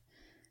stuff.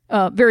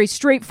 Very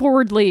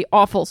straightforwardly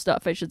awful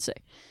stuff, I should say.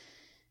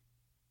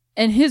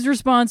 And his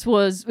response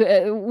was,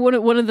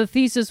 one of the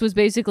thesis was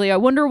basically, I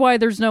wonder why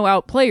there's no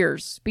out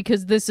players,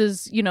 because this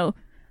is, you know,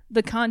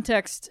 the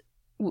context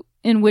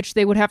in which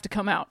they would have to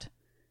come out.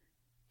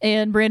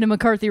 And Brandon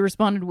McCarthy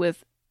responded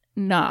with,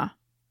 nah.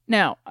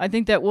 Now, I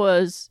think that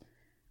was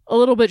a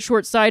little bit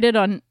short-sighted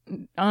on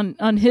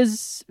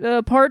his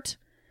part,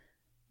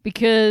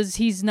 because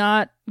he's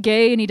not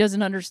gay and he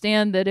doesn't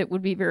understand that it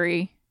would be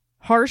very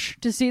harsh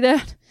to see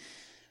that.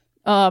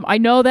 I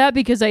know that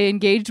because I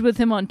engaged with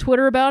him on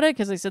Twitter about it,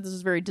 because I said this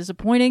is very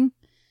disappointing.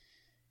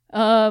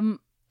 And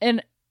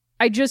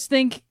I just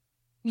think,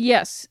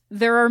 yes,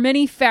 there are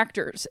many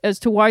factors as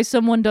to why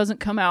someone doesn't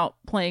come out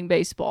playing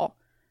baseball.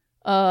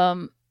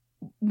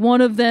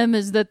 One of them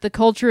is that the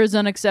culture is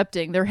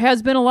unaccepting. There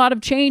has been a lot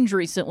of change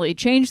recently,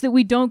 change that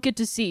we don't get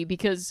to see,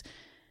 because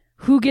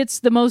who gets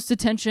the most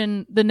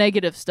attention? The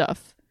negative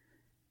stuff.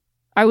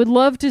 I would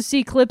love to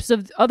see clips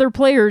of other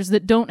players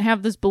that don't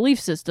have this belief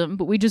system,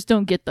 but we just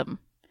don't get them.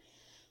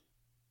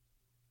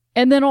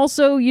 And then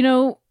also, you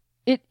know,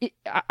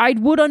 I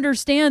would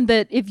understand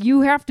that if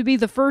you have to be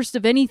the first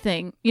of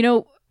anything, you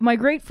know, my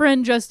great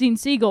friend Justine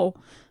Siegel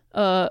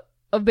of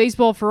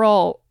Baseball for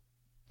All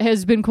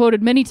has been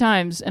quoted many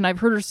times, and I've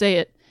heard her say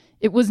it.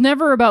 It was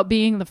never about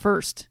being the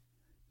first.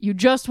 You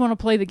just want to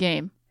play the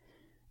game.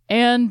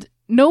 And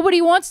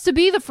nobody wants to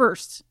be the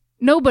first.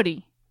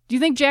 Nobody. Do you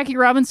think Jackie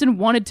Robinson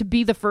wanted to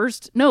be the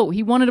first? No,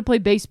 he wanted to play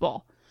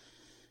baseball.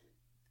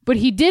 But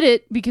he did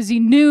it because he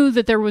knew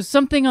that there was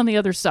something on the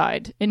other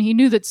side, and he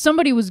knew that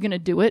somebody was going to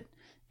do it,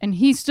 and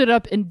he stood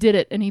up and did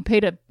it, and he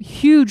paid a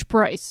huge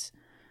price.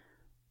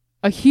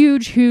 A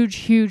huge, huge,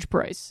 huge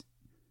price.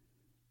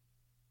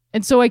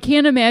 And so I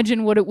can't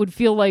imagine what it would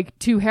feel like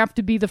to have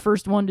to be the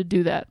first one to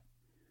do that.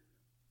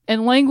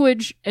 And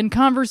language and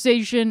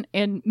conversation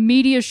and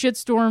media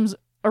shitstorms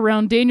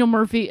around Daniel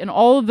Murphy and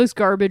all of this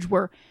garbage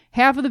where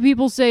half of the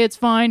people say it's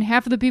fine,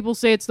 half of the people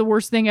say it's the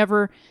worst thing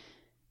ever.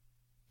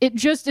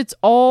 It's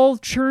all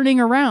churning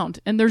around.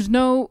 And there's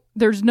no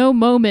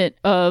moment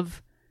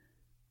of,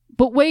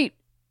 but wait,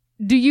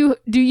 do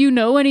you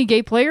know any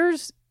gay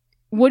players?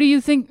 What do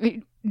you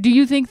think? Do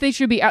you think they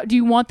should be out? Do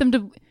you want them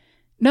to?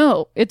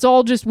 No, it's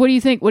all just, what do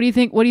you think? What do you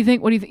think? What do you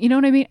think? What do you think? You know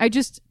what I mean?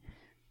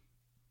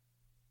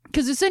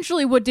 Because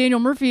essentially what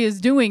Daniel Murphy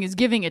is doing is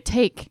giving a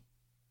take.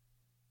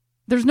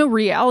 There's no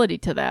reality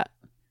to that.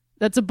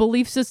 That's a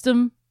belief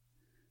system.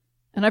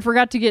 And I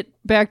forgot to get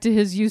back to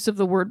his use of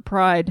the word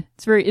pride.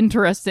 It's very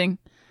interesting.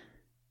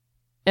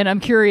 And I'm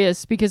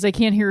curious because I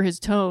can't hear his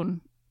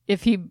tone.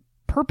 If he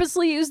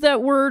purposely used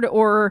that word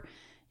or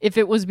if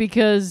it was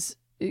because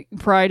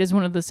pride is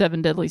one of the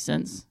 7 deadly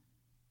sins.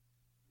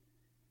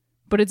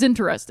 But it's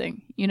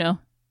interesting, you know?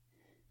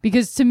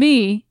 Because to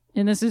me,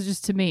 and this is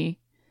just to me,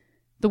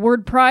 the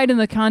word pride in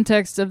the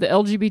context of the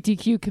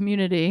LGBTQ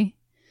community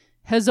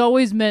has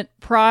always meant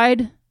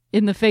pride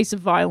in the face of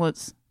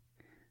violence.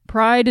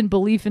 Pride and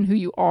belief in who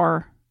you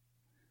are.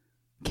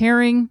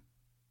 Caring,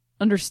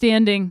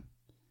 understanding.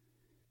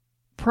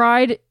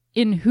 Pride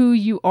in who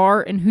you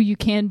are and who you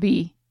can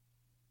be.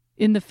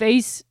 In the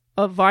face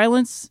of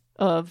violence,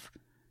 of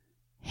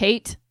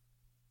hate,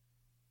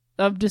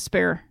 of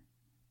despair.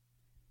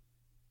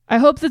 I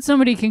hope that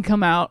somebody can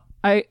come out.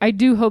 I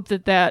do hope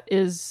that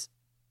is...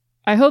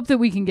 I hope that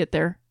we can get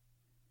there.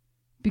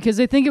 Because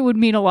I think it would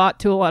mean a lot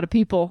to a lot of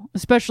people,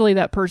 especially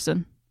that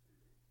person.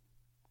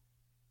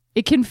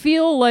 It can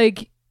feel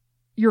like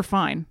you're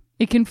fine.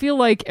 It can feel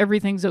like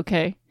everything's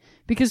okay.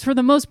 Because for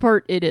the most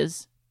part, it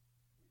is.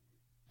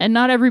 And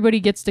not everybody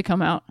gets to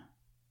come out.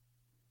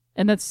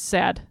 And that's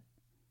sad.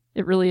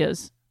 It really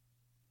is.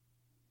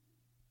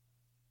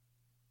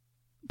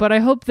 But I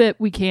hope that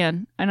we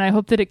can. And I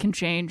hope that it can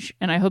change.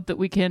 And I hope that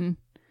we can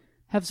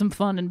have some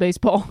fun in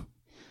baseball.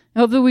 I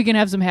hope that we can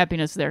have some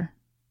happiness there.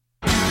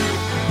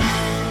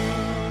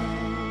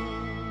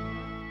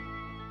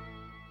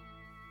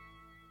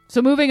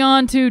 So moving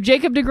on to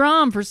Jacob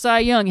deGrom for Cy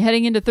Young.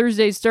 Heading into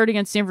Thursday's start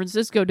against San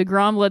Francisco,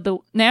 deGrom led the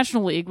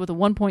National League with a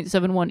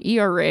 1.71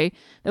 ERA.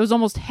 That was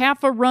almost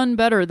half a run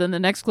better than the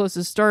next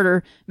closest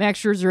starter, Max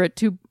Scherzer, at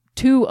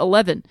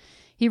 2.11.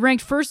 He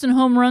ranked first in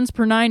home runs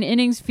per 9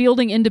 innings,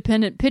 fielding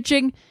independent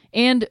pitching,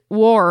 and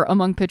WAR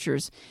among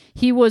pitchers.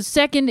 He was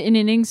second in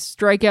innings,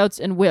 strikeouts,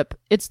 and whip.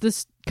 It's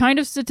the kind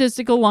of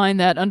statistical line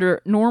that,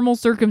 under normal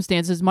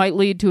circumstances, might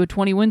lead to a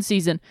 20-win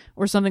season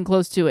or something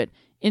close to it.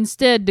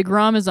 Instead,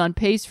 deGrom is on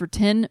pace for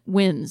 10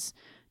 wins.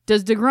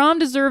 Does deGrom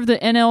deserve the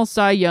NL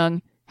Cy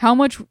Young? How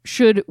much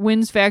should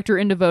wins factor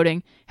into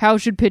voting? How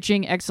should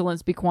pitching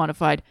excellence be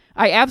quantified?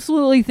 I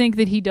absolutely think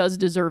that he does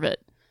deserve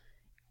it.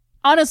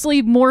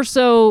 Honestly, more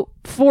so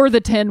for the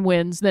 10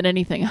 wins than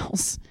anything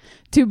else.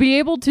 To be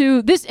able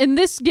to...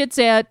 This gets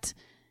at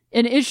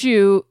an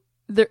issue.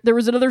 There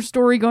was another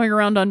story going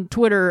around on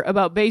Twitter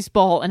about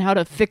baseball and how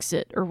to fix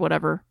it or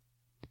whatever.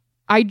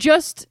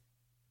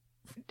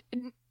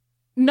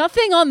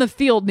 Nothing on the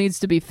field needs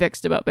to be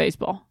fixed about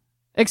baseball,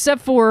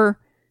 except for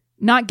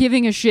not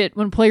giving a shit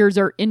when players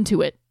are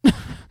into it.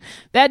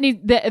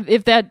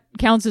 If that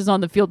counts as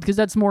on the field, because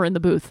that's more in the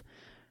booth.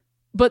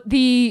 But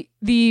the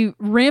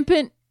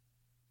rampant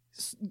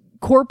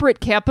corporate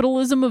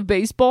capitalism of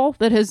baseball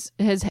that has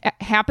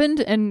happened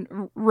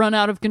and run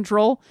out of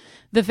control,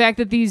 the fact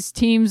that these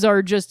teams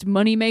are just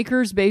money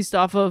makers based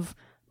off of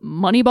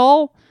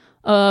Moneyball,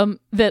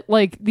 that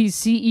like these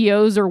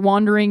CEOs are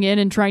wandering in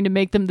and trying to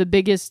make them the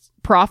biggest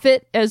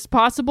profit as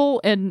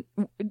possible, and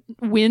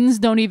wins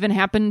don't even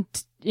happen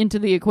into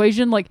the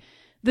equation. Like,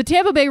 the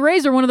Tampa Bay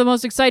Rays are one of the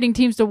most exciting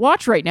teams to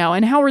watch right now,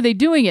 and how are they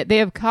doing it? They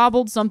have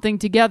cobbled something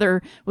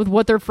together with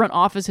what their front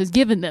office has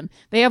given them.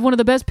 They have one of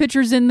the best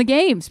pitchers in the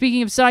game.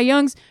 Speaking of Cy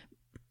Youngs,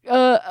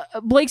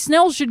 Blake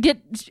Snell should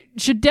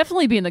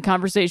definitely be in the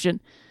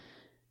conversation.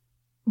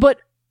 But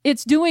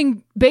it's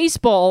doing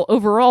baseball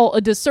overall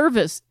a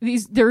disservice.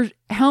 There's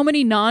how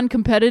many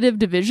non-competitive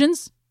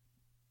divisions?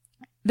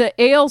 The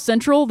AL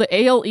Central,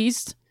 the AL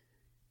East,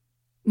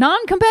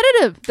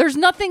 non-competitive. There's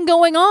nothing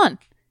going on.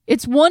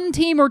 It's one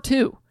team or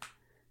two.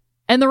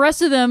 And the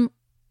rest of them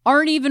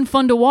aren't even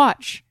fun to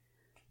watch.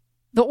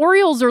 The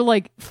Orioles are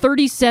like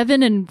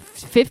 37 and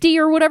 50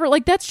 or whatever.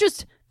 Like, that's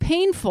just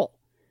painful.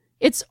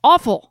 It's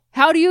awful.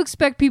 How do you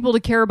expect people to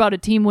care about a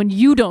team when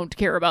you don't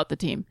care about the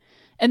team?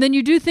 And then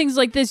you do things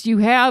like this. You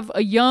have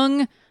a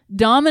young,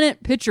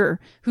 dominant pitcher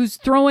who's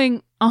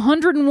throwing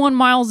 101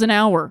 miles an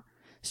hour,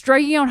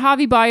 striking out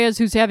Javi Baez,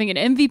 who's having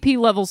an MVP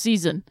level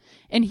season,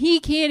 and he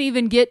can't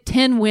even get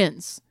 10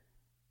 wins.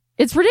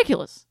 It's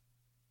ridiculous.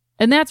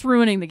 And that's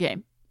ruining the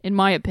game, in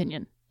my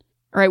opinion.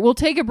 All right, we'll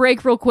take a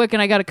break real quick,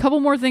 and I got a couple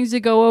more things to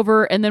go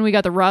over, and then we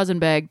got the rosin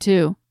bag,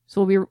 too.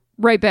 So we'll be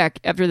right back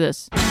after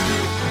this.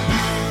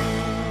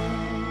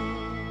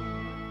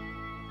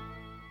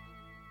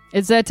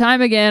 It's that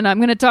time again. I'm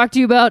going to talk to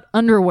you about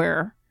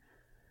underwear.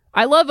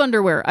 I love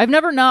underwear. I've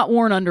never not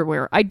worn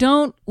underwear. I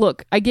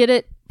get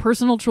it.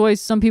 Personal choice.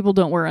 Some people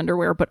don't wear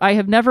underwear, but I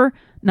have never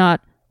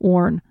not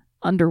worn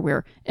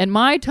underwear. And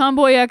my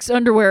Tomboy X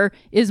underwear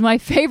is my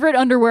favorite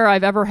underwear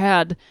I've ever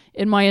had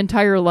in my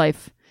entire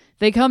life.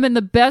 They come in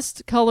the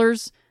best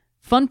colors,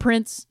 fun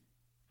prints.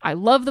 I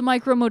love the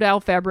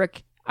micromodal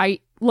fabric. I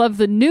love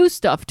the new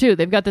stuff too.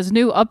 They've got this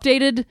new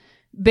updated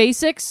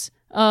basics.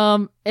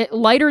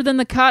 Lighter than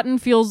the cotton,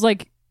 feels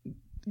like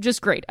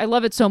just great. I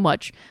love it so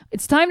much.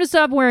 It's time to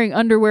stop wearing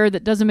underwear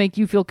that doesn't make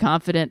you feel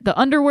confident. The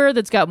underwear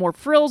that's got more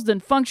frills than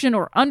function,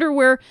 or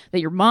underwear that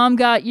your mom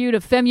got you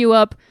to fem you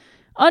up.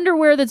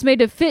 Underwear that's made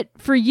to fit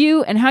for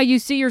you and how you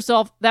see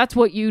yourself. That's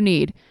what you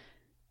need.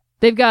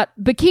 They've got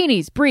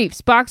bikinis,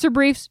 briefs, boxer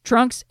briefs,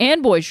 trunks,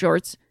 and boy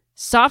shorts,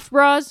 soft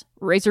bras,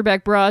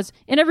 racerback bras,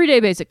 in everyday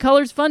basic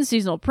colors, fun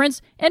seasonal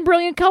prints, and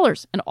brilliant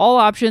colors. And all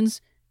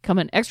options come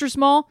in extra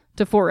small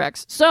to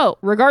 4X. So,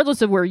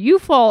 regardless of where you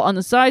fall on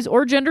the size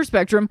or gender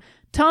spectrum,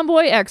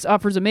 Tomboy X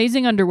offers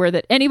amazing underwear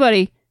that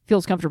anybody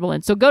feels comfortable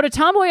in. So go to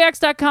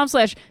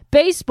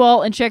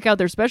tomboyx.com/baseball and check out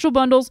their special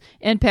bundles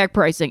and pack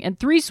pricing. And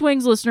 3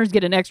 Swings listeners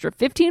get an extra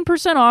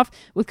 15% off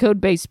with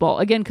code BASEBALL.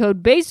 Again,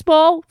 code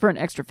BASEBALL for an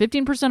extra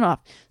 15% off.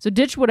 So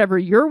ditch whatever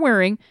you're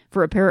wearing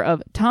for a pair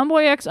of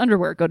Tomboy X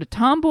underwear. Go to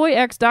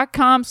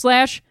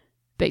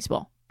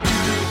tomboyx.com/baseball.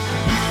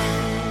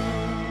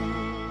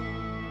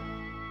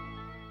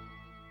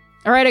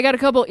 All right, I got a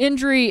couple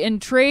injury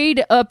and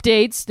trade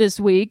updates this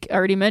week. I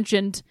already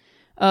mentioned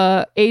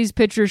A's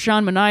pitcher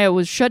Sean Manaea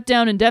was shut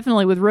down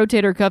indefinitely with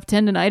rotator cuff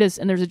tendonitis,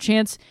 and there's a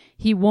chance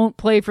he won't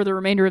play for the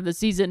remainder of the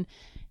season.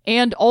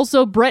 And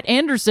also, Brett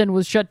Anderson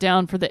was shut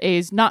down for the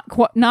A's. Not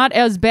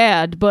as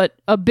bad, but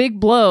a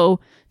big blow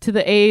to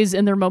the A's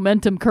and their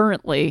momentum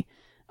currently.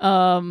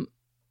 Sean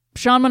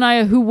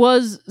Manaea, who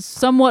was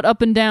somewhat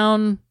up and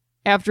down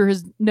after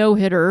his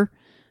no-hitter,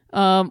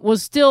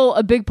 was still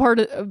a big part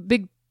of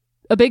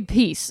a big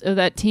piece of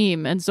that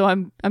team. And so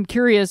I'm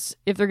curious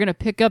if they're going to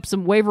pick up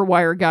some waiver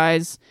wire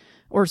guys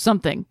or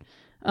something.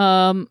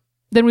 Then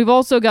we've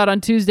also got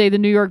on Tuesday, the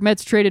New York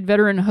Mets traded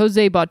veteran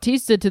Jose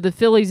Bautista to the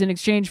Phillies in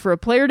exchange for a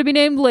player to be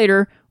named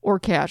later or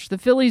cash. The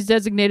Phillies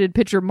designated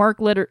pitcher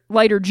Mark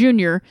Leiter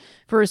Jr.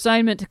 for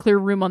assignment to clear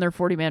room on their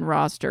 40-man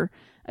roster.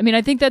 I mean,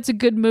 I think that's a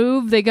good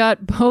move. They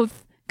got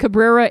both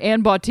Cabrera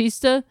and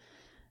Bautista.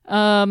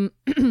 I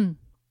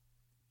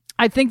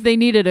think they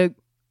needed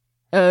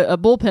a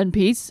bullpen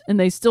piece, and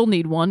they still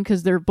need one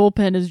because their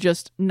bullpen is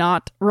just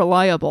not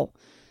reliable.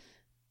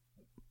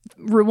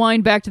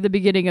 Rewind back to the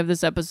beginning of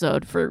this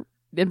episode for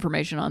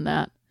information on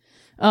that.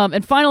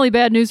 And finally,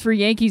 bad news for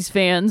Yankees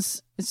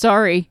fans.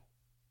 Sorry.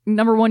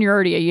 Number one, you're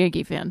already a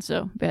Yankee fan,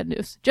 so bad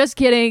news. Just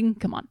kidding.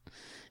 Come on.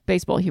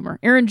 Baseball humor.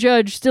 Aaron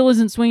Judge still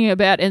isn't swinging a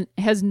bat and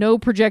has no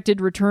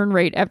projected return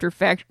rate after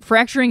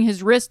fracturing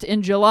his wrist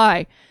in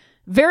July.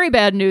 Very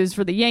bad news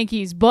for the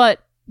Yankees,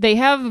 but they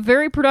have a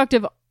very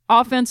productive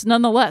offense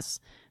nonetheless.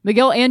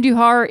 Miguel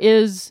Andujar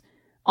is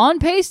on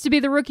pace to be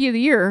the Rookie of the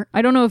Year.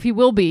 I don't know if he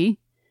will be,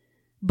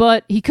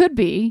 but he could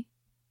be,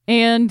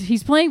 and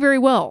he's playing very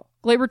well.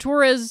 Gleyber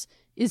Torres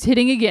is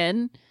hitting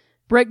again.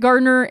 Brett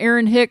Gardner,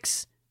 Aaron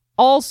Hicks,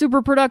 all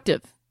super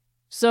productive.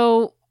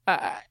 So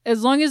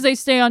as long as they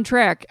stay on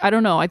track, I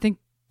don't know. I think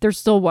they're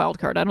still a wild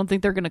card. I don't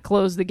think they're going to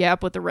close the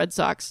gap with the Red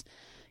Sox,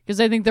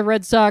 because I think the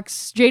Red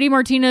Sox, JD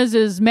Martinez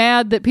is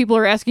mad that people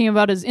are asking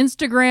about his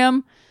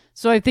Instagram.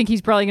 So I think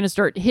he's probably going to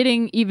start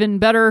hitting even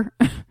better.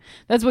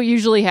 That's what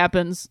usually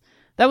happens.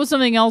 That was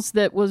something else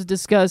that was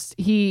discussed.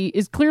 He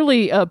is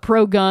clearly a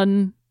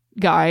pro-gun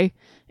guy.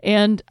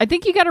 And I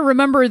think you got to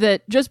remember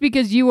that just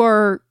because you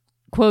are,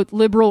 quote,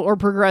 liberal or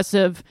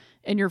progressive,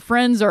 and your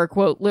friends are,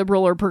 quote,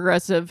 liberal or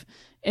progressive,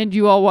 and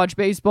you all watch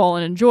baseball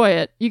and enjoy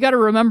it, you got to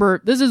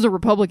remember this is a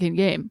Republican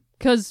game,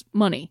 because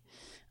money.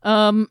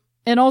 And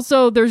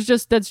also, that's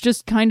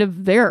just kind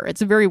of there.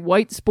 It's a very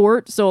white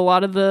sport, so a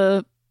lot of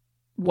the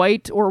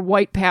white or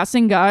white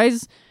passing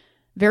guys,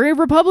 very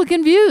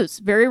Republican views,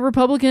 very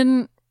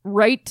Republican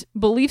right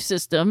belief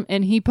system.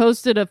 And he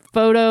posted a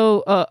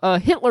photo, a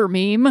Hitler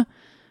meme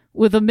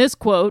with a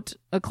misquote,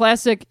 a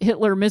classic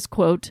Hitler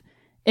misquote.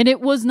 And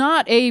it was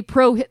not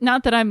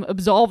not that I'm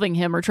absolving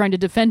him or trying to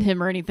defend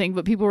him or anything,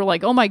 but people were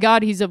like, oh my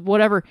God, he's a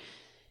whatever.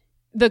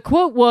 The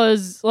quote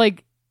was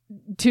like,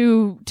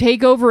 to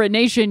take over a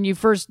nation, you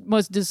first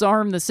must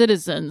disarm the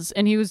citizens.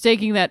 And he was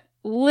taking that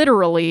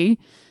literally,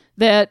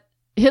 that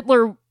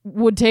Hitler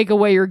would take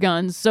away your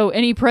guns. So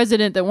any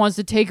president that wants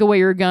to take away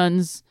your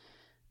guns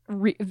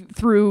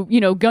through,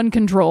 gun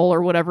control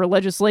or whatever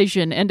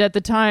legislation, and at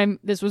the time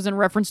this was in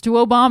reference to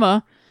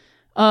Obama,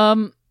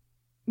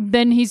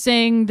 then he's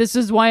saying, this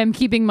is why I'm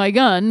keeping my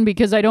gun,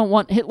 because I don't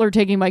want Hitler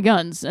taking my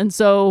guns. And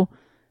so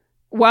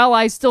while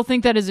I still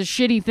think that is a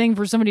shitty thing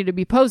for somebody to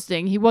be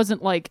posting, he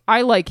wasn't like,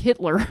 I like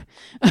Hitler.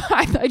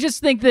 I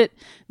just think that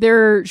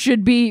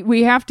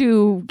we have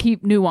to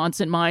keep nuance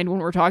in mind when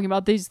we're talking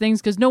about these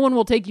things, because no one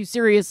will take you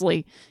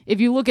seriously. If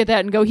you look at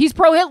that and go, he's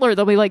pro-Hitler,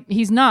 they'll be like,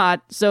 he's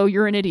not, so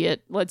you're an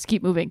idiot. Let's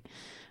keep moving.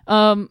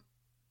 And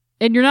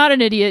you're not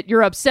an idiot.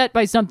 You're upset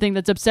by something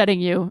that's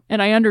upsetting you.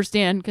 And I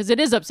understand, because it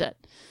is upsetting.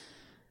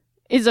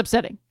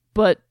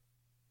 But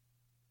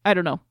I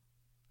don't know.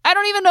 I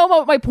don't even know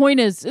what my point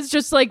is. It's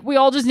just like, we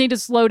all just need to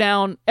slow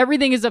down.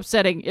 Everything is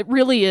upsetting. It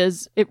really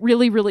is. It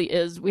really, really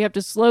is. We have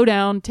to slow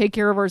down, take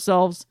care of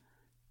ourselves,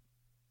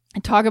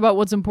 and talk about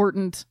what's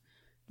important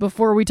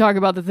before we talk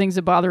about the things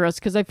that bother us.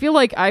 Because I feel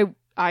like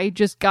I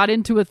just got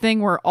into a thing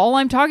where all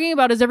I'm talking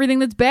about is everything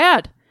that's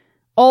bad.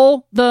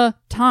 All the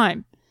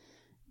time.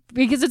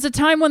 Because it's a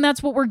time when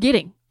that's what we're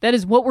getting. That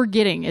is what we're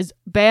getting, is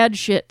bad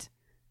shit.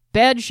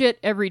 Bad shit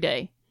every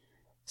day.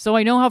 So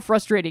I know how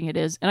frustrating it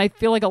is. And I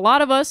feel like a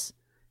lot of us,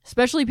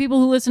 especially people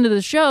who listen to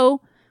the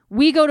show,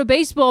 we go to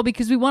baseball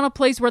because we want a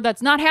place where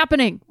that's not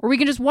happening, where we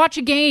can just watch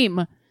a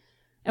game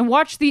and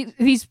watch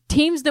these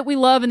teams that we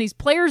love and these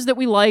players that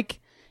we like,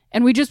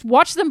 and we just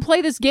watch them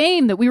play this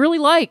game that we really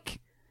like.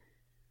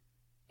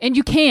 And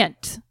you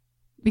can't,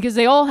 because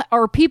they all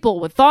are people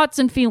with thoughts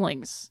and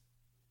feelings,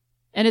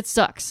 and it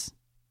sucks.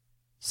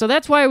 So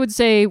that's why I would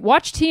say,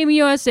 watch Team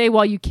USA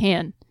while you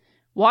can.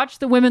 Watch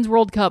the Women's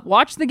World Cup.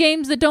 Watch the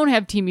games that don't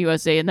have Team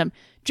USA in them,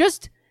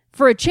 just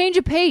for a change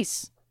of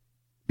pace.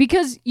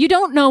 Because you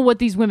don't know what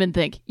these women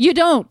think. You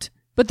don't.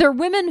 But they're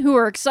women who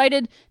are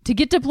excited to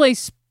get to play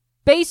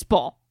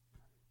baseball.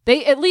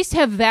 They at least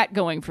have that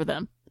going for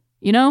them.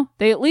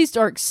 They at least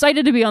are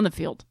excited to be on the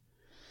field.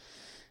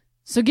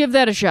 So give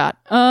that a shot.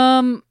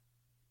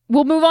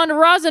 We'll move on to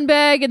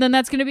Rosenbag, and then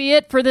that's going to be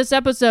it for this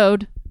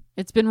episode.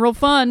 It's been real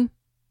fun.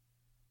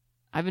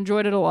 I've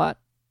enjoyed it a lot.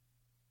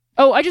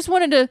 Oh, I just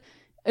wanted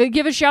to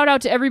give a shout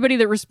out to everybody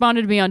that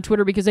responded to me on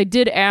Twitter, because I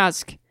did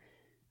ask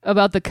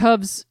about the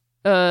Cubs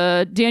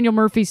Daniel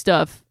Murphy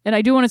stuff, and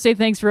I do want to say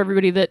thanks for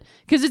everybody that,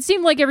 because it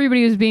seemed like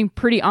everybody was being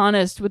pretty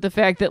honest with the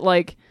fact that,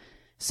 like,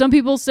 some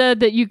people said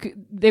that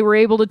they were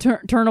able to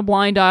turn a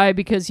blind eye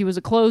because he was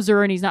a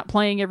closer and he's not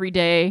playing every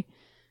day.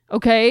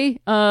 Okay.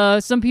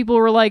 Some people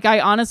were like,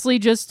 I honestly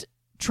just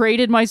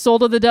traded my soul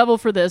to the devil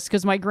for this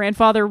because my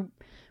grandfather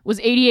was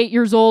 88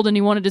 years old and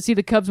he wanted to see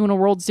the Cubs win a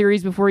World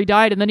Series before he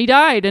died, and then he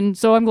died, and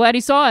so I'm glad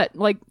he saw it.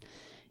 Like,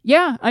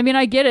 yeah, I mean,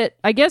 I get it.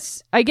 I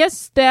guess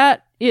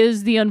that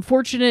is the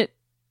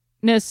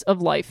unfortunateness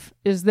of life,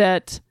 is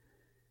that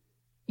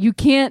you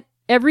can't,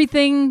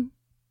 everything,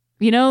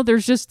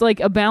 there's just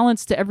like a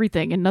balance to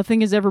everything, and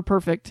nothing is ever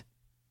perfect,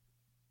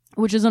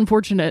 which is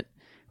unfortunate.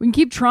 We can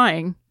keep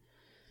trying,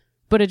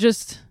 but it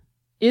just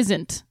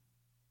isn't.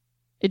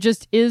 It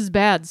just is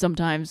bad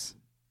sometimes.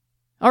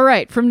 All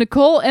right, from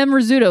Nicole M.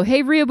 Rizzuto.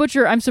 Hey, Rhea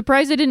Butcher, I'm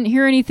surprised I didn't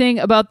hear anything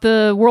about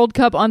the World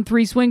Cup on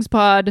Three Swings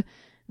Pod.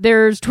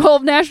 There's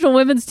 12 national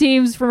women's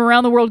teams from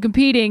around the world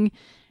competing.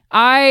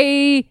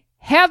 I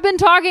have been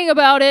talking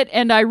about it,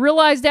 and I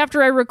realized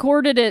after I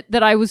recorded it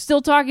that I was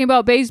still talking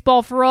about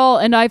baseball for all,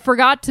 and I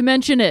forgot to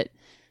mention it.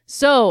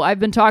 So I've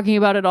been talking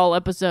about it all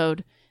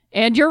episode.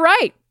 And you're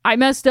right, I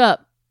messed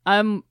up.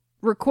 I'm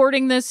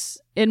recording this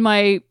in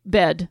my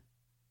bed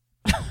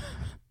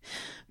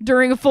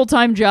during a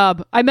full-time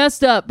job. I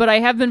messed up, but I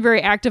have been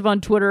very active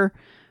on Twitter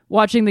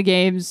watching the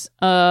games.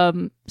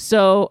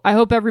 So I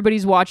hope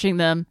everybody's watching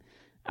them.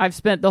 I've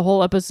spent the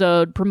whole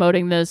episode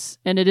promoting this,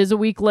 and it is a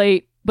week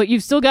late, but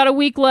you've still got a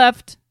week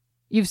left.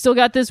 You've still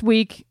got this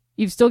week.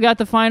 You've still got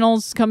the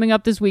finals coming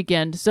up this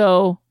weekend.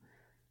 So,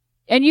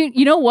 and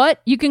you know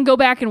what? You can go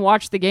back and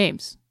watch the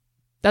games.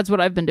 That's what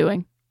I've been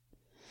doing.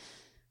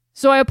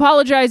 So I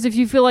apologize if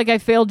you feel like I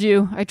failed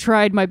you. I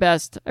tried my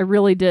best. I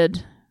really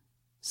did.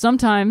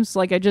 Sometimes,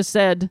 like I just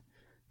said,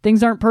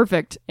 things aren't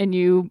perfect and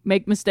you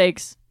make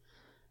mistakes.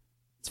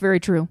 It's very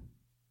true.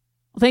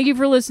 Well, thank you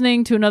for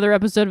listening to another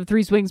episode of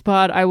Three Swings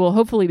Pod. I will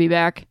hopefully be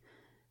back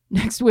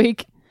next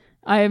week.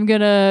 I am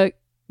going to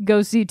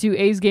go see 2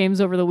 A's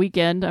games over the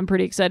weekend. I'm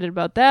pretty excited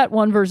about that.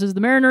 One versus the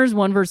Mariners,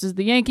 one versus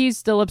the Yankees.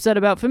 Still upset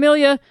about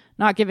Familia.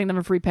 Not giving them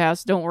a free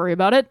pass. Don't worry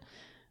about it.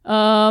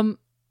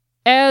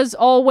 As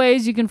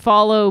always, you can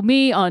follow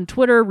me on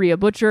Twitter, Rhea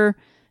Butcher.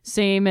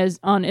 Same as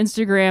on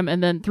Instagram,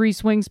 and then 3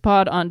 Swings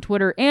Pod on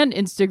Twitter and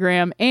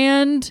Instagram.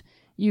 And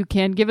you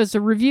can give us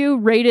a review,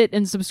 rate it,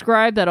 and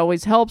subscribe. That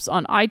always helps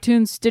on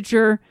iTunes,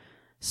 Stitcher,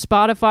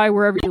 Spotify,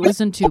 wherever you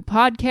listen to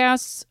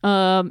podcasts.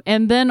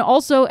 And then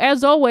also,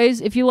 as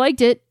always, if you liked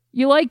it,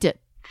 you liked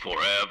it.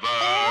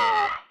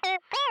 Forever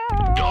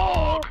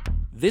Dog.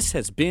 This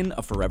has been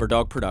a Forever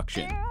Dog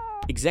production.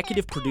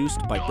 Executive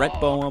produced by Brett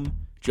Boehm,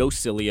 Joe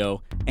Cilio,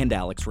 and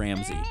Alex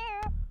Ramsey.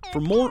 For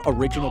more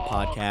original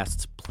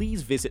podcasts,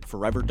 please visit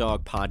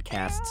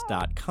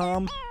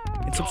foreverdogpodcasts.com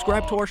and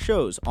subscribe to our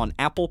shows on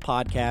Apple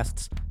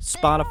Podcasts,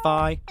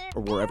 Spotify,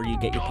 or wherever you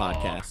get your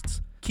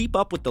podcasts. Keep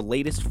up with the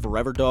latest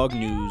Forever Dog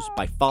news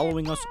by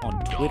following us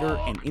on Twitter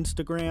and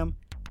Instagram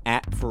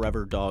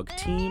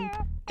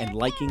 @ForeverDogTeam and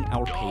liking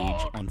our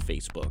page on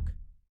Facebook.